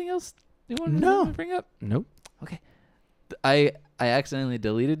have anything else you want to bring up? Nope. I accidentally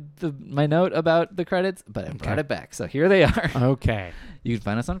deleted my note about the credits, but I brought it back. So here they are. Okay. You can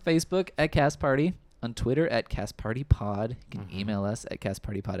find us on Facebook at Cast Party, on Twitter at Cast Party Pod. You can email us at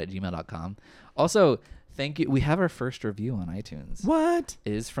castpartypod@gmail.com. Also, thank you. We have our first review on iTunes. What?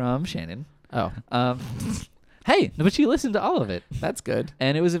 It is from Shannon. Oh, Hey, but she listened to all of it, that's good.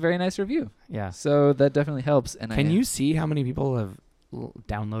 and it was a very nice review. Yeah. So that definitely helps. And Can you see how many people have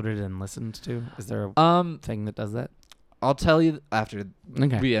downloaded and listened to? Is there a thing that does that? I'll tell you after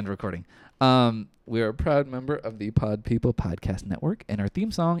Okay. we end recording. We are a proud member of the Pod People Podcast Network, and our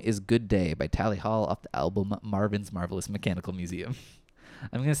theme song is Good Day by Tally Hall off the album Marvin's Marvelous Mechanical Museum.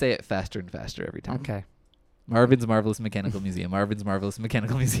 I'm going to say it faster and faster every time. Okay. Marvin's Marvelous Mechanical Museum. Marvin's Marvelous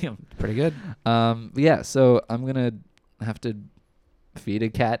Mechanical Museum. Pretty good. Yeah, so I'm going to have to feed a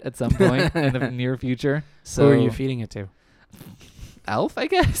cat at some point in the near future. So Who are you feeding it to? Alf, I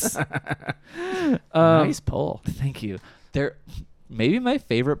guess. Nice pull. Thank you. Maybe my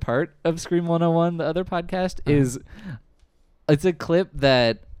favorite part of Scream 101, the other podcast, is it's a clip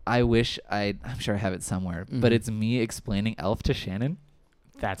that I wish I'm sure I have it somewhere, but it's me explaining Alf to Shannon.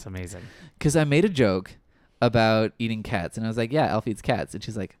 That's amazing. Because I made a joke about eating cats, and I was like, yeah, Alf eats cats. And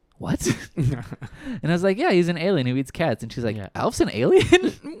she's like, what? And I was like, yeah, he's an alien who eats cats. And she's like, Yeah. Alf's an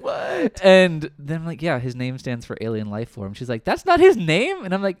alien? What? And then I'm like, yeah, his name stands for alien life form. She's like, that's not his name?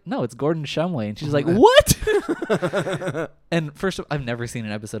 And I'm like, no, it's Gordon Shumway. And she's like, what? And first of all, I've never seen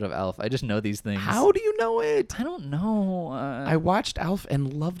an episode of Alf. I just know these things. How do you know it? I don't know. I watched Alf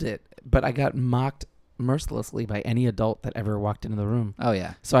and loved it, but I got mocked mercilessly by any adult that ever walked into the room. Oh,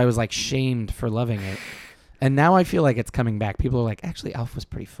 yeah. So I was like shamed for loving it. And now I feel like it's coming back. People are like, actually, Alf was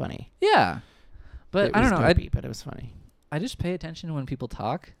pretty funny. Yeah. But It I don't was know. dopey, but it was funny. I just pay attention when people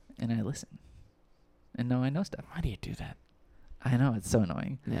talk, and I listen. And know I know stuff. Why do you do that? I know. It's so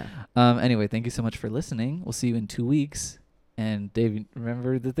annoying. Yeah. Anyway, thank you so much for listening. We'll see you in 2 weeks. And Dave,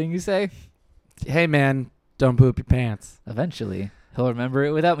 remember the thing you say? Hey, man, don't poop your pants. Eventually. He'll remember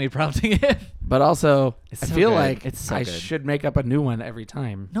it without me prompting him. But also, It's I so feel good. like It's so I good. should make up a new one every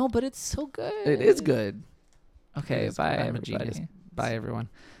time. No, but it's so good. It is good. Okay, It is bye good. I'm a everybody. genius. Bye everyone.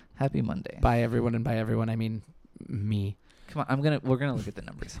 Happy Monday. Bye everyone, and by everyone I mean me. Come on, we're gonna look at the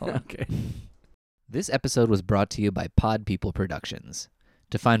numbers. Hold on. Okay. This episode was brought to you by Pod People Productions.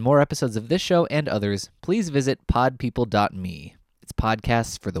 To find more episodes of this show and others, please visit podpeople.me. It's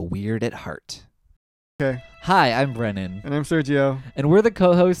podcasts for the weird at heart. Okay. Hi, I'm Brennan, And I'm Sergio. and we're the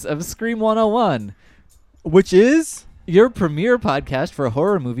co-hosts of Scream 101, Which is? your premier podcast for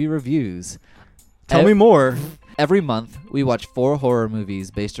horror movie reviews. Tell me more. Every month, we watch 4 horror movies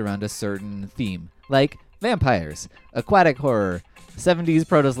based around a certain theme, like vampires, aquatic horror, 70s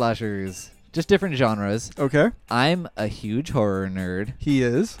proto-slashers, just different genres. Okay. I'm a huge horror nerd. He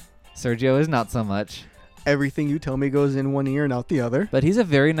is. Sergio is not so much. Everything you tell me goes in one ear and out the other. But he's a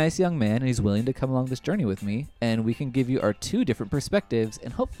very nice young man, and he's willing to come along this journey with me, and we can give you our 2 different perspectives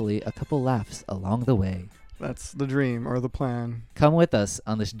and hopefully a couple laughs along the way. That's the dream or the plan. Come with us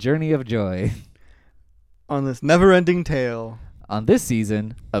on this journey of joy On this never-ending tale. on this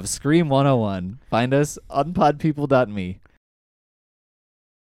season of Scream 101. Find us on podpeople.me.